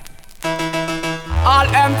 All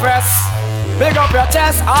Empress, big up your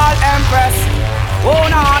chest, all Empress. Oh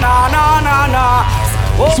na na na na na.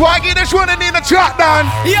 Oh. Swaggy, this one they need a track down.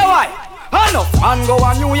 Yeah, why? Enough man go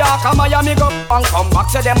to New York and Miami go and come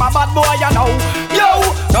back. Say them a bad boy, you know. Yo,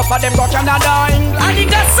 enough of them go Canada, England,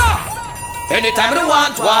 and that's so. Anytime we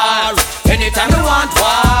want war, anytime we want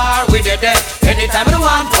war, we did it. Anytime we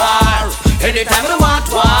want war, anytime we want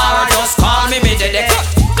war, just call me did it.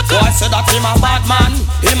 Boy said that him a bad man,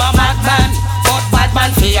 but bad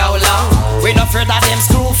man for how long? We not afraid of them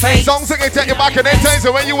screw face. Songs that can take you back in them times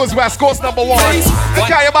when you was West Coast #1. They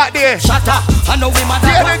carry you back there. Shut up, I know we mad.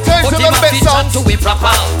 Yeah, them times a little bit songs. To we proper,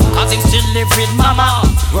 cause him still live with mama.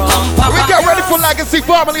 We get ready for Legacy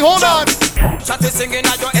Family, hold on. Shut is singing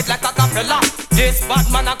at your head like a cappella. This bad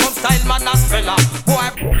man a come style man a speller. Boy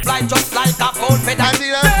fly just like a cold feather.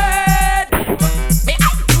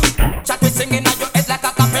 Shut is singing at your head like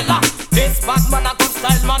a cappella. This bad man a come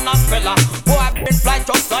style man a speller. Boy fly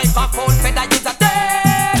just like a cold feather. Is a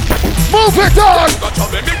dead. Move it on. Got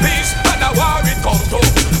trouble in peace and a war it come to.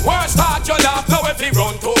 War start your laugh now if he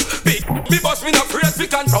run to. Big me boss me no afraid we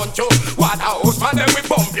confront you. What a house man then we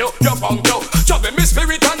bump you bump you. Trouble me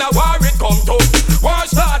spirit and a war it come to. War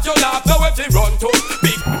start your laugh now if he run to.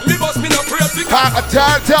 Big me boss me no afraid we I'm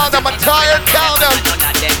tired, tell them, I'm tired, tell them.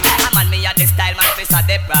 I'm on me at the style man face of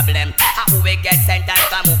the problem. Who we get sentence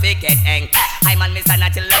from who we get hang. I'm on me son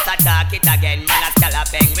until let's attack it again. Man a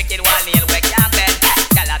scalloping, wicked one nail we can't bend.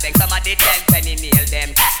 Scalloping, somebody 10 penny nail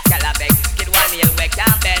them. Scalloping, wicked one nail we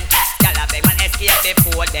can't bend. Scalloping, man escape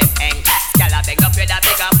before them hang. Scalloping, no afraid of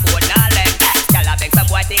big and four now them. Scalloping, some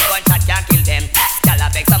boy think gunshot can't kill them.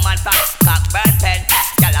 Scalloping, some man from cock burn pen.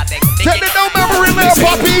 Scalloping, take the no memory lane,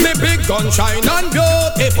 puppy. Me big gun shine and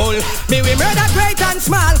beautiful. Me we murder great and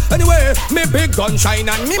small. Anyway, me big gun shine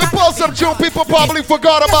and me. We pull some tune people probably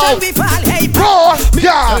forgot about. Hey, bro,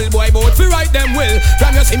 yeah. Boy, both fi write them will.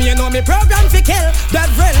 Can you see me? You know me program fi kill. That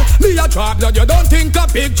real. Me a drop blood. You don't think a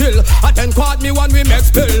big chill. A 10 quart me one we make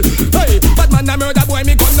spill. Hey, bad man a murder boy.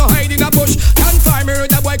 Me gun no hide in a bush. Can't find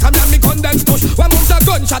murder boy. Come down me condensed push. 1 month a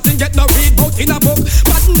gunshot and get no read bout in a book.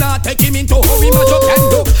 But not take him into how we match up and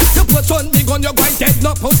look. You put son the gun. You going dead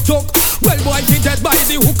no post joke. Well boy be dead by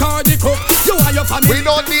the hook or the crook. You and your family. We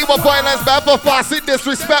don't need more violence. Bad for fussy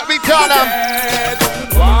disrespect. We tell them.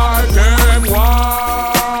 War them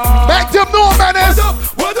war. Make them know, menace.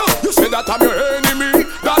 What up? You say that I'm your enemy.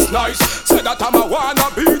 That's nice. Say that I'm a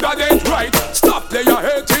wannabe. That ain't right. Stop play your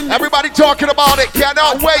hating. Everybody talking about it.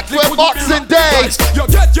 Cannot wait for Boxing Day. You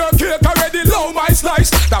get your cake already. Low my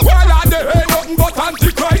slice. The world out there ain't nothing but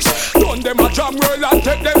antichrist. Done them a jam world and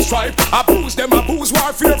take make them stripe. I booze them, I booze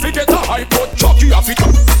warfare, fi get a hype. But Chucky a fi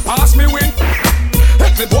pass me win.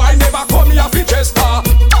 Every boy never come here fi chester.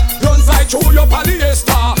 Runs like through your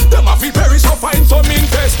polyester. Them a fi perish so find some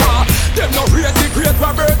investor. Them no rate the great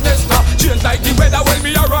Robert Nesta. Change like the weather when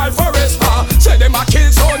me arrive for Resta. Say them a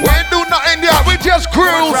kill son. We ain't do nothing yet, we just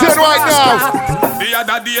cruising right now. The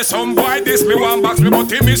other day some boy diss me, one box me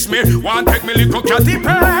but he miss me. One take me little catty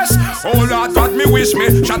pass. Oh Lord God me wish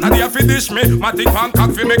me. Shot a day fi dish me. Matic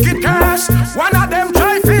Bangkok fi make it cash. One of them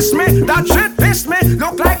try fish me. That shit piss me.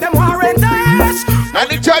 Look like them warrant this.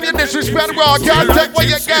 Anytime you disrespect raw, can't take what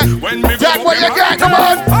you get. Take what you get, come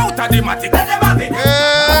on. Out of the matic. Let them have it.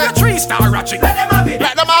 The 3-star ratchet. Let them have it.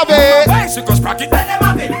 Let them have it. Bicycle sprocket. Let them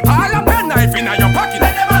have it. All a pen knife in your pocket.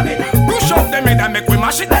 Let them have it. Push up them head and make we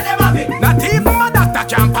mash it. Let them have it. Not even my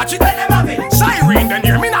doctor can patch it. Let them have it. Siren, then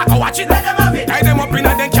hear me not go watch it. Let them have it. Tie them up in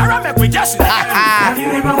a then carry make we just it. Have you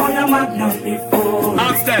ever won a magnum before?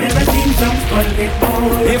 Never seen some skull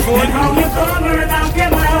before. And how you cover out your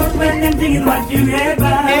mouth when them things what you ever.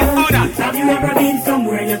 Have you ever been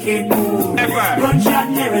somewhere you can't move? Gunshot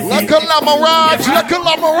never. Look at La Mirage, look at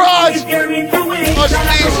La Mirage.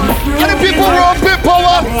 Any people wrong, bit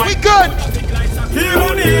power, we good. Kill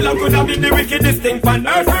O'Neal, I could have been the wickedest thing for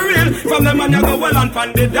earth for real. From the man you go well and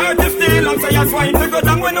pan the dirty steel. And say a swine to go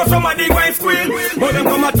down when no somebody go and squeal. But them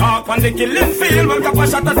come a talk on the killing field. Well, couple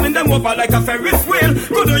shot has been them over like a Ferris wheel.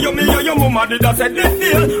 Could you me or your mama did a said this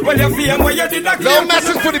deal? Well, you feel where you did a no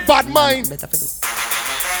message for the bad mind.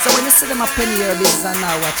 So when you see them up in your business and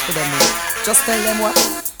now watch for them, just tell them what.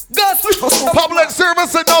 Public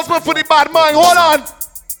service announcement for the bad mind. Hold on.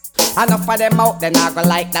 Enough of them out, then I go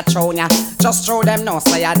like that throw ya. Just throw them no,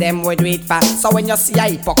 say ya them we do it fast. So when you see a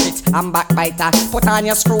hypocrite and backbiter, put on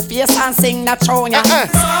your screw face and sing that throw ya.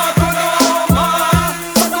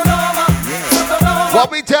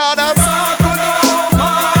 What we tell them?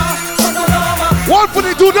 One for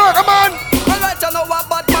the do dirt, man. Alright, you know what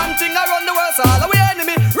bad man thing around the world, so all our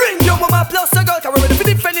enemy. Ring your mama plus a girl, can we ready for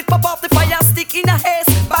defend it, pop off the fire stick in a haze.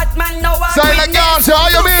 Batman now I silent girls, how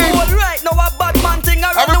you mean? Alright, know what bad man thing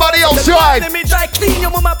around everybody the world. outside. Enemy try clean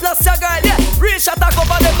your mama plus a girl, yeah. Reach attack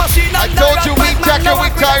over the machine. I told you we jacket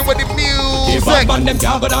with time with the music. Bad man them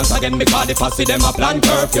can't go dance again because the posse them a plan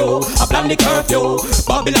curfew. A plan the curfew.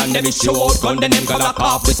 Babylon them issue out gun, then them gonna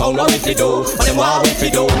pop the sound what we do. What them what we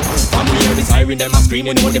do. From here the siren them a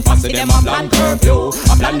screaming out the posse them a plan curfew.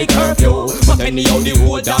 A plan the curfew. But anyhow the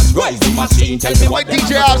whole dance rise the machine. Tell me what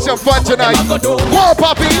DJ have some fun tonight. Whoa,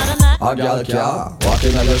 Poppy. A girl car,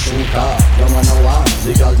 walking on your shoe car. You wanna walk,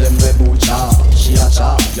 the girl them we butcha. She a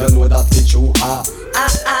cha, you know that the true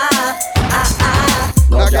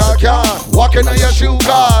No girl car, walking on your shoe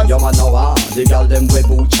car. You wanna walk, the girl them we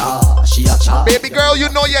butcha. She a cha. Baby girl, you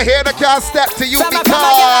know your hair that can't step to you because.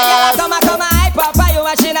 Come hype up for you,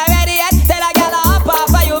 machine ready yet. Tell a girl up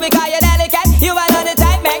for you because you're delicate. You are not the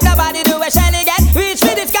type, make nobody do a shelly get. Reach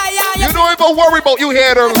for the sky and you don't even worry about you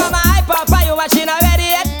haters. Come hype up for you, machine ready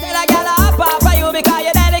yet. Tell a girl up for you because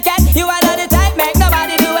you're delicate. You are not the type, make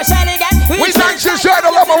nobody do a shelly get. We sang she shirt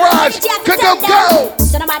on La Mirage. Could you go?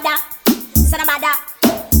 Sonabada, sonabada,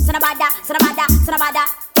 sonabada, sonabada, sonabada,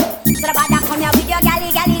 sonabada. Come here with your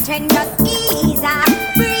galley trend, just ease up,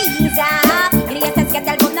 breeze up. Idiots get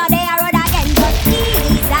the good, no they are road again, just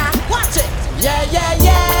ease up. Watch it. Yeah, yeah,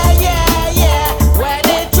 yeah, yeah, yeah. When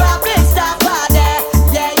the traffic stop out there.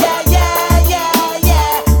 Yeah, yeah, yeah, yeah,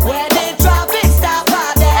 yeah. When the traffic stop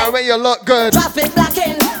out there. I mean you look good. Traffic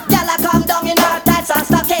blocking, y'all come down in our tights and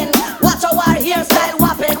stocking. Watch our hairstyle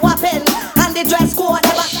whopping, whopping. And the dress code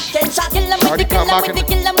never shocking. Kill them with the, kill them with the,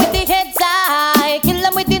 kill them with the head side. Kill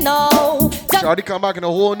them with the no. Shawty come back in a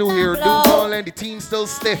whole new hairdo, ball and the team still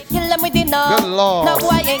stiff. Kill them with the no. Good lord. No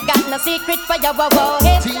boy ain't got no secret for your wow.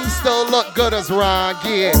 Team still look good as Ron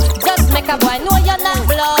Gear. Just make a boy know you're not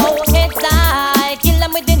blow. Head side. Kill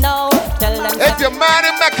them with the no. Tell them. If you're mad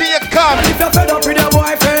and back here, come. If you're fed up with your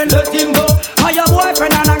boyfriend, let him go. Or your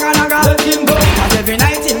boyfriend and naga, let him go. Cause every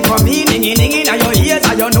night him come in, ding in your ears.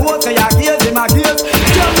 And you know say your gears in my gears.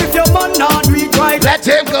 Just if your man not do it right, let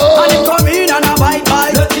him go. And him come in and a bite,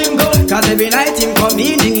 let him go. Cause every night him come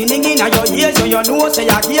in, ding in your ears. So you know say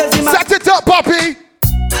your gears in my. Set it up, Poppy.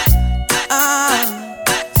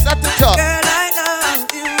 Set it up. Girl, I love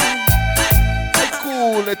you.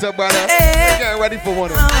 Cool, little brother. Get ready for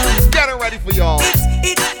one of them. Get it ready for y'all.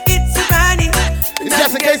 It's a running. And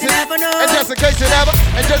just in case you never, and just in case you never,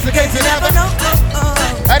 and just in case you never.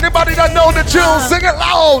 Anybody that know the tune, sing it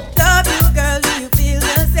loud. Love you, girl, do you feel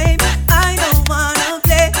the same? I don't wanna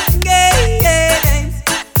play games,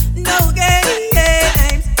 no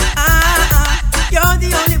games. You're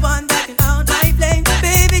the only one that can out my flame.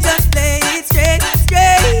 Baby, just play it straight.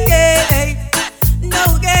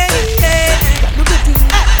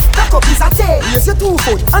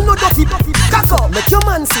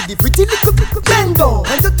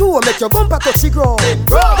 two, make your bumper touch the ground.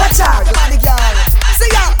 Watch out, the body girl. See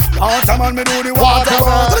ya. Water man, me do the water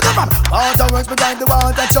walk. Water works behind the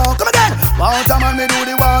water chalk. Come again. Water man, me do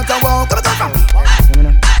the water walk.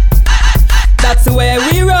 Come. That's the way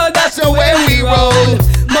we roll. That's the way we roll.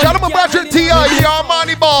 Gentlemen, Brethren, T.I., the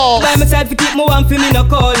Armani Balls. By my side to keep my one for me no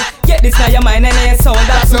cold. Get this now your mind and your soul.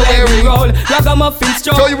 That's the way we roll. Ragamuffin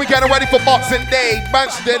strong. Tell you we getting ready for Boxing Day.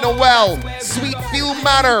 Mansion de Noel. Sweetfield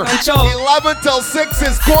Manor. 11 till 6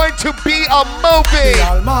 is going to be a movie.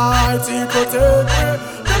 The Almighty protect me.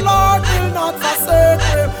 The Lord will not forsake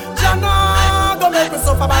me. Jana don't make me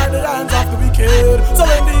suffer by the hands of the wicked. So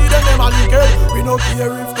indeed them are wicked. We no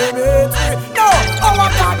care if they hate me. No, our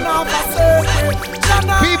God not forsake me.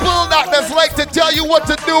 People that just like to tell you what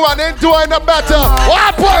to do and ain't doing no better.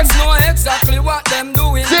 What happens? Know exactly what them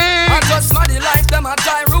doing. I just muddy like them a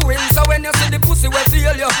try ruin. So when you see the pussy we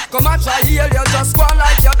feel you, come and try heal you. Just go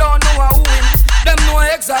like you don't know who win. Them know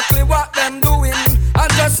exactly what them doing. I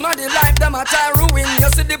just muddy like them a try ruin. You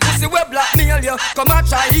see the pussy we blackmail you, come and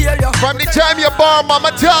try heal you. From the time you're born,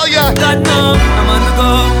 mama tell you. God no,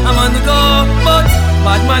 I'm on the go, but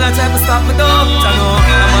bad man I try to stop me though. I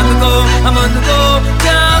know, I'm on the go,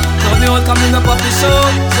 yeah. Tell me what coming up off the show,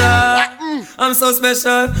 yeah. I'm so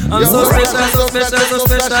special, so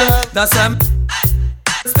special. That's I'm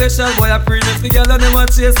special, boy. I pre-mix the girl and them a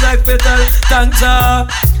chase like petal. Tanja,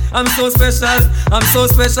 I'm so special, so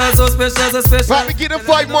special. Let me give them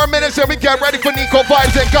 5 more minutes and we get ready for Nico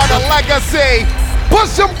Vibes and Ghana Legacy. Push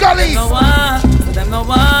some gullies. Them no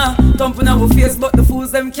want thumping our face, but the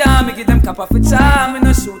fools them can't. Me give them cap off a charm, me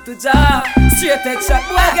no shoot to jar. Straight take shot,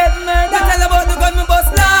 boy get murdered. They tell about the gun me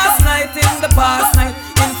bust last night in the past night.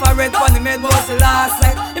 Infrared funny made was the last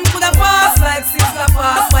night. Him coulda pass like 6 a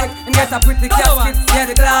fast like and get a pretty casket, yeah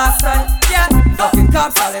the glass side. Yeah, fucking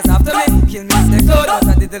cops always after me. Kill me if they could, but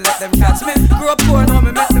I didn't let them catch me. Grew up poor, now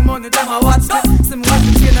me make the money, them a watch me. See me watch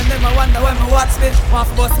the chain and them a wonder when me watch me. One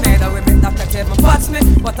for bus made, I will make Dr. Kevin patch me.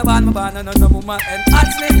 What a band, my band, and no woman and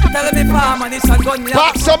ask me. Telling me farm and it's a gun me.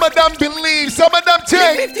 But some of them believe, some of them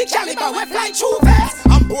think. 50 caliber, we fly through fast.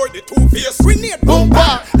 I'm bored the two-face. Grenade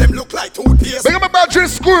bomba. Them look like toothpaste. Big up about your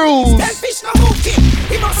screws. Fish no move king.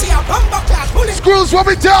 He must see a bomber class bullet. Screws, what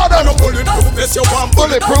we tell them? No bulletproof face, you want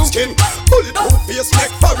bulletproof skin. Bulletproof face,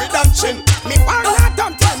 neck, forehead and chin. Me partner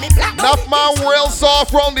don't tell me black. Enough man real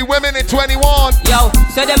soft for only women in 21. Yo,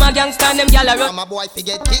 so them a gangsta and them gyal a run. My boy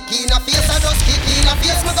forget kick in a face, I just kick in a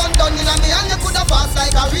face. My gun done in a me and you coulda fast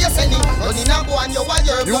like a race any. Run in a go and you want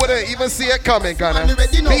your. You wouldn't even see it coming, Ghana.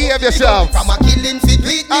 Behave yourself. From a killing fit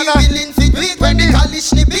beat, me willing fit beat. When the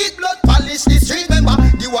polish the beat, blood polish the street. Remember,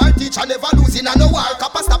 the war teacher never losing a no war.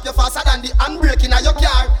 Kappa stop you faster than the handbrake in a your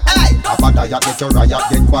car. Hey! Kappa diet, get your riot,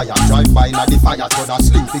 get quiet. Drive by in a the fire, so that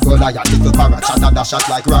sleepy go liar. Little parrot, shot a dash shot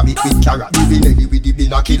like rabbit with carrot. The Benelli with the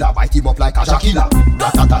binocular, bite him up like a Shakila.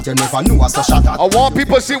 Ratatat, you never knew us so shot at. I want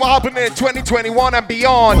people to see what happened in 2021 and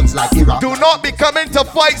beyond. Like do not be coming to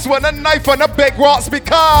fights with a knife and a big rocks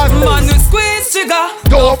because man, you squeeze trigger,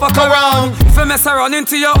 don't fuck around. If you mess around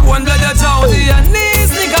into your own blood, you drown to your knees,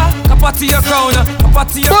 nigga. Kappa to your crown, kappa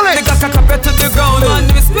to your nigga, kappa to the ground. Man,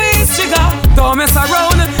 you squeeze trigger, don't mess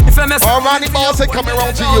around. If you mess around, Ronnie Balls are coming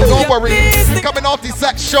around to you, don't worry. Coming off the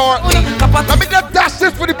set shortly. Let me just dash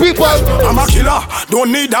this for the people. I'm a killer,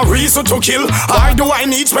 don't need a reason to kill. Why do I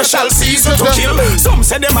need special season to kill? Some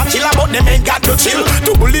say them a killer, but them ain't got to chill.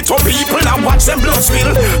 To bullet to people and watch them blood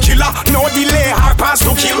spill. Killer, no delay, hard pass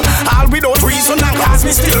to kill. All without reason and cause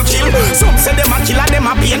me still kill. Some say them a killer, them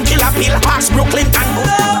a pain killer pill. Ask Brooklyn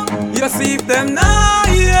and you see if them now,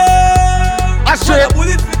 yeah. I sure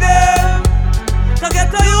bullet for them. To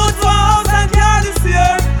get a youth for house and car this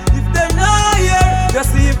year. If them now, yeah. You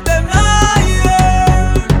see if them now,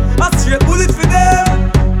 yeah. A straight bullet for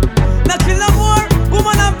them. Not kill no more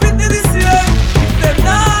woman and fitness this year. If them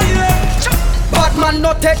now, yeah. Bad man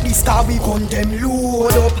no take this car, we gun them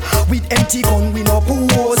load up. With empty gun we no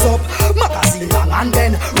pose up. Magazine long and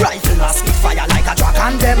then rifle and spit fire like a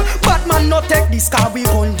dragon them. Bad man no take this car, we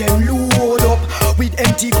gun them load up. With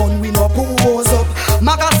empty gun we no pose up.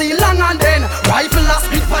 Magazine long and then rifle and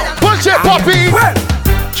spit fire. Push it, puppy. Well,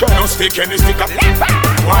 try no stick any stick up.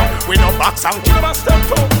 Why we no box and kill a step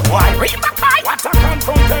to? Why we back fight? What a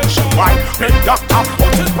confrontation? Why big doctor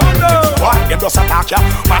put his panda? Why them just attack ya?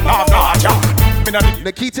 Man not ya.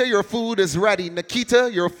 Nikita, your food is ready. Nikita,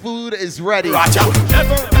 your food is ready. Raja,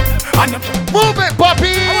 move it,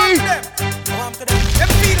 puppy.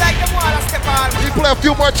 We play a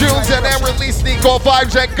few more tunes and then release Nico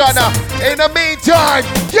Vibes and Ghana. In the meantime,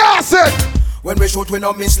 yes it. When we shoot, we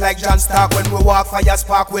no miss like John Stark. When we walk, fire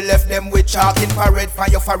spark, we left them with chalk. Infrared,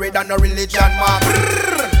 fire, and no religion mark.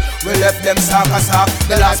 We left them sock.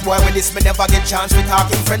 The last boy with this, me never get chance to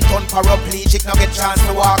talk. In friend turn paraplegic, no get chance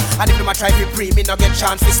to walk. And if them a try to pre, me no get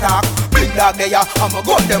chance to stop. Big dog there, I'm a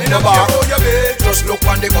gun them no bar. Just look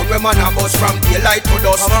on the gun, we man a bus from daylight to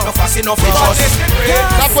dusk. No fast enough for us.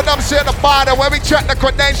 That's what I'm saying about it. When we check the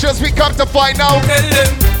credentials, we come to find out. Tell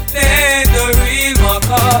them they the real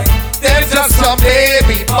McCoy. They're just some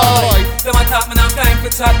baby boy. Them a talk, me no time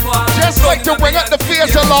for chat boy. Just like to bring up the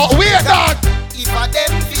face a lot. Weird dog. If a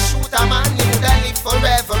them fish shoot a man, he woulda live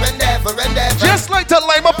forever and ever and ever. Just like to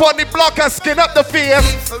lime up on the block and skin up the face.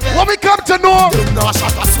 What we come to know? Them nah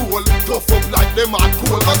shot a soul, tough up like them hard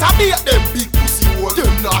cool. But I beat them big pussy hole. Them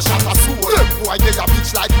nah shot a soul. Them boy they a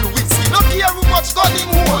bitch like blue whiskey. No care who much gun him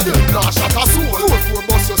hold. Them nah shot a soul. Four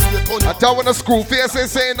bus just straight on. I tell when the screw face ain't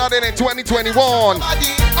saying nothing in 2021.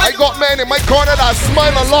 I got men in my corner that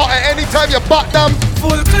smile a lot, and anytime you butt them.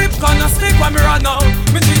 Full clip gonna stick when me run out.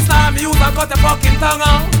 Me three star me use and cut the fucking tongue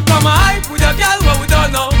out. Come on hype with your girl what we don't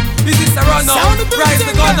know. Is this a run out? Rise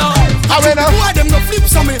the gun out. I mean, why them no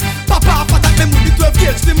flips on me? Papa attack them with the 12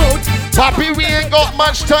 gauge the mouth. Papi, we ain't got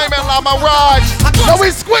much time in La Mirage. So we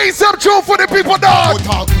squeeze some truth for the people, dog.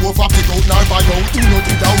 Talk over pick out now by out. Do not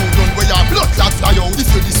do down run where your blood clot fly out. If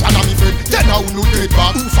you this one of me friend, then I will not dead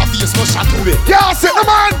back. Oof a face no shot away. Yeah, sit the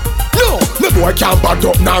man. No, me boy can't back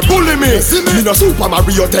up now bully me. Me no Super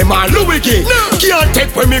Mario them and Luigi. Can't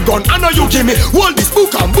take when me gun, I know you give me. Hold this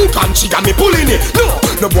book and she got me pulling it.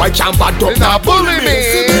 No boy can't back up now bully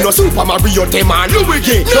me. Me no Super Mario them and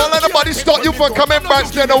Luigi. Don't let nobody stop you from coming back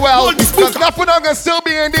to the well. Cause nothing gonna still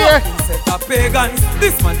be in there. Pagans,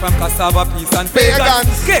 this man from Cassava Peace and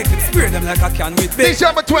Pagans. Cake them spear them like a can with bacon.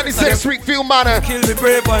 December 26th Street Field Manor. Kill the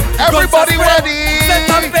brave one. Everybody ready. Set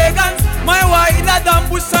up pagans. My wife in a damn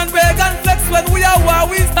bush and vegan. Flex when we are war.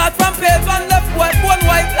 We start from page one left white, one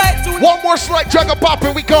white like two. One more slight jugger pop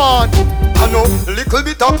and we gone. I know little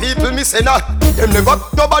bit of people me say nah. Them never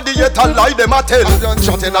nobody yet a lie them a tell. Done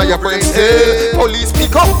shot in your brain. Hey, police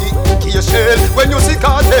pick up the key shell when you see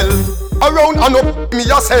cartel. Around and up me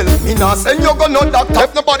yourself. Me nah send you go no doctor.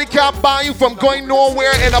 If nobody can't buy you from going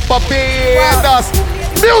nowhere in a Barbados.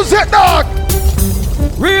 Music dog.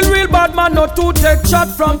 Real bad man no to take shot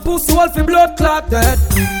from pussy wolf in blood clotted.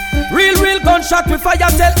 Real gunshot with fire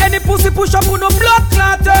tell any pussy push up with no blood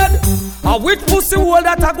clotted. A with pussy hole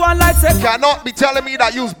that a go on like say. Cannot be telling me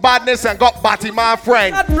that use badness and got batty, my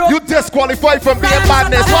friend. You disqualified from being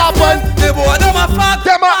badness. What happened? The boy them a fuck.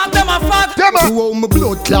 Them a fuck. Who my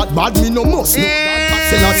blood clot bad me no must.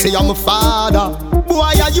 I say I'm a father.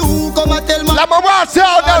 Boy are you come and tell me. Let me watch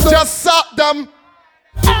out them just suck them.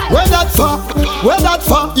 Where that for? Where that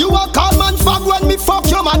for? You a call man fag when me fuck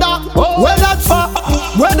your mother. Where that for?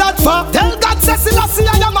 Where that for? Tell God Selassie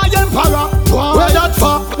I am my emperor. Where that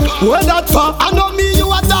for? Where that for? I know me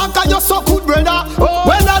you a dark and you so good brother.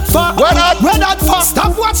 Where that for? Where that for?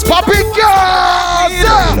 Stop watching. Poppy girl.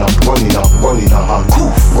 Gun in a hand,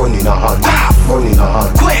 gun in a hand, gun in a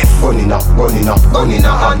hand, gun in a hand, gun in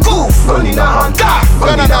a hand, gun in a hand,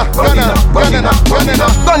 gun in a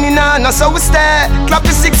hand, gun in a hand. So we stay. Clap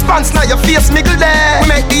the 6 pants now your face miggle there. We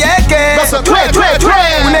make the AK. We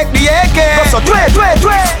make the AK.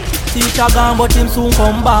 Teacher gone but him soon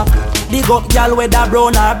come back. Big up gal whether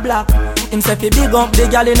brown or black. Him say fi big up the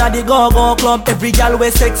gal inna the go-go club. Every gal we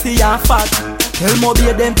sexy and fat. Tell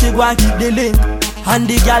Moby them to go and keep the link. And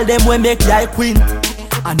the gal them we make the quint.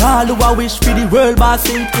 And all who a wish for the world boss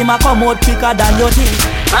sink. Him a come out quicker than you think.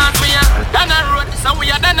 Cause we are done a road, so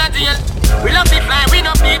we are done a deal. We love the fly, we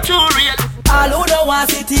not be too real. All who don't want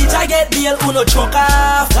to see teacher get bail, who no choke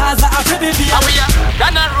off. Cause I free be bail. And we are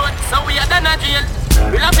done a road, so we are done a deal.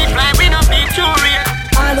 We love the fly, we not be too real.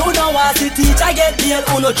 All who don't want to see teacher get bail,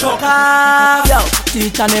 who no choke off. Yo,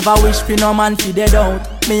 teacher never wish for no man fi dead out.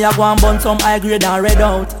 Me a go and burn some high grade and red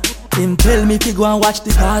out. Him tell me fi go and watch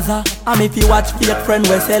the Gaza. And me fi watch fake friend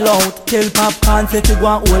we sell out. Tell Popcorn say fi go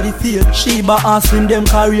and hold the field. Sheba and Slim them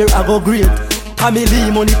career a go great. Family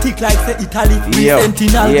money tick like say Italy. We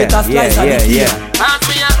Sentinel get a slice of the cake. Cause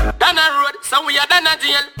we are done a road, so we are done a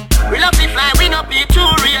deal. We love the fly, we not be too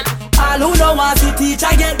real. All who don't want to see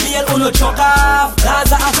teacher get bail, who no choke off.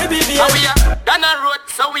 Gaza a free be bail. And we are done a road,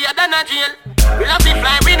 so we are done a deal. We love the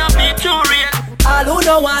fly, we not be too real. All who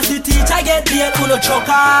don't want to see teacher get bail, who no choke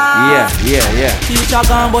off. Yeah. Teacher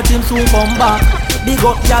gone but him soon come back. Big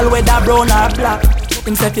up gal whether brown or black.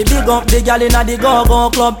 Him say fi big up the gal inna the go-go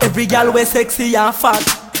club. Every gal we sexy and fat.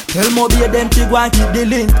 Tell Moby them to go and keep the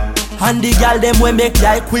link. And the gal them we make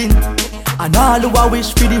like quint. And all who a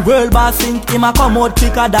wish for the world boss sink. Him a come out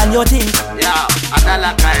quicker than you think. Yeah, I don't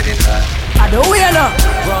like it. I don't wear no.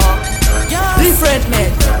 Different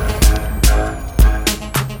man.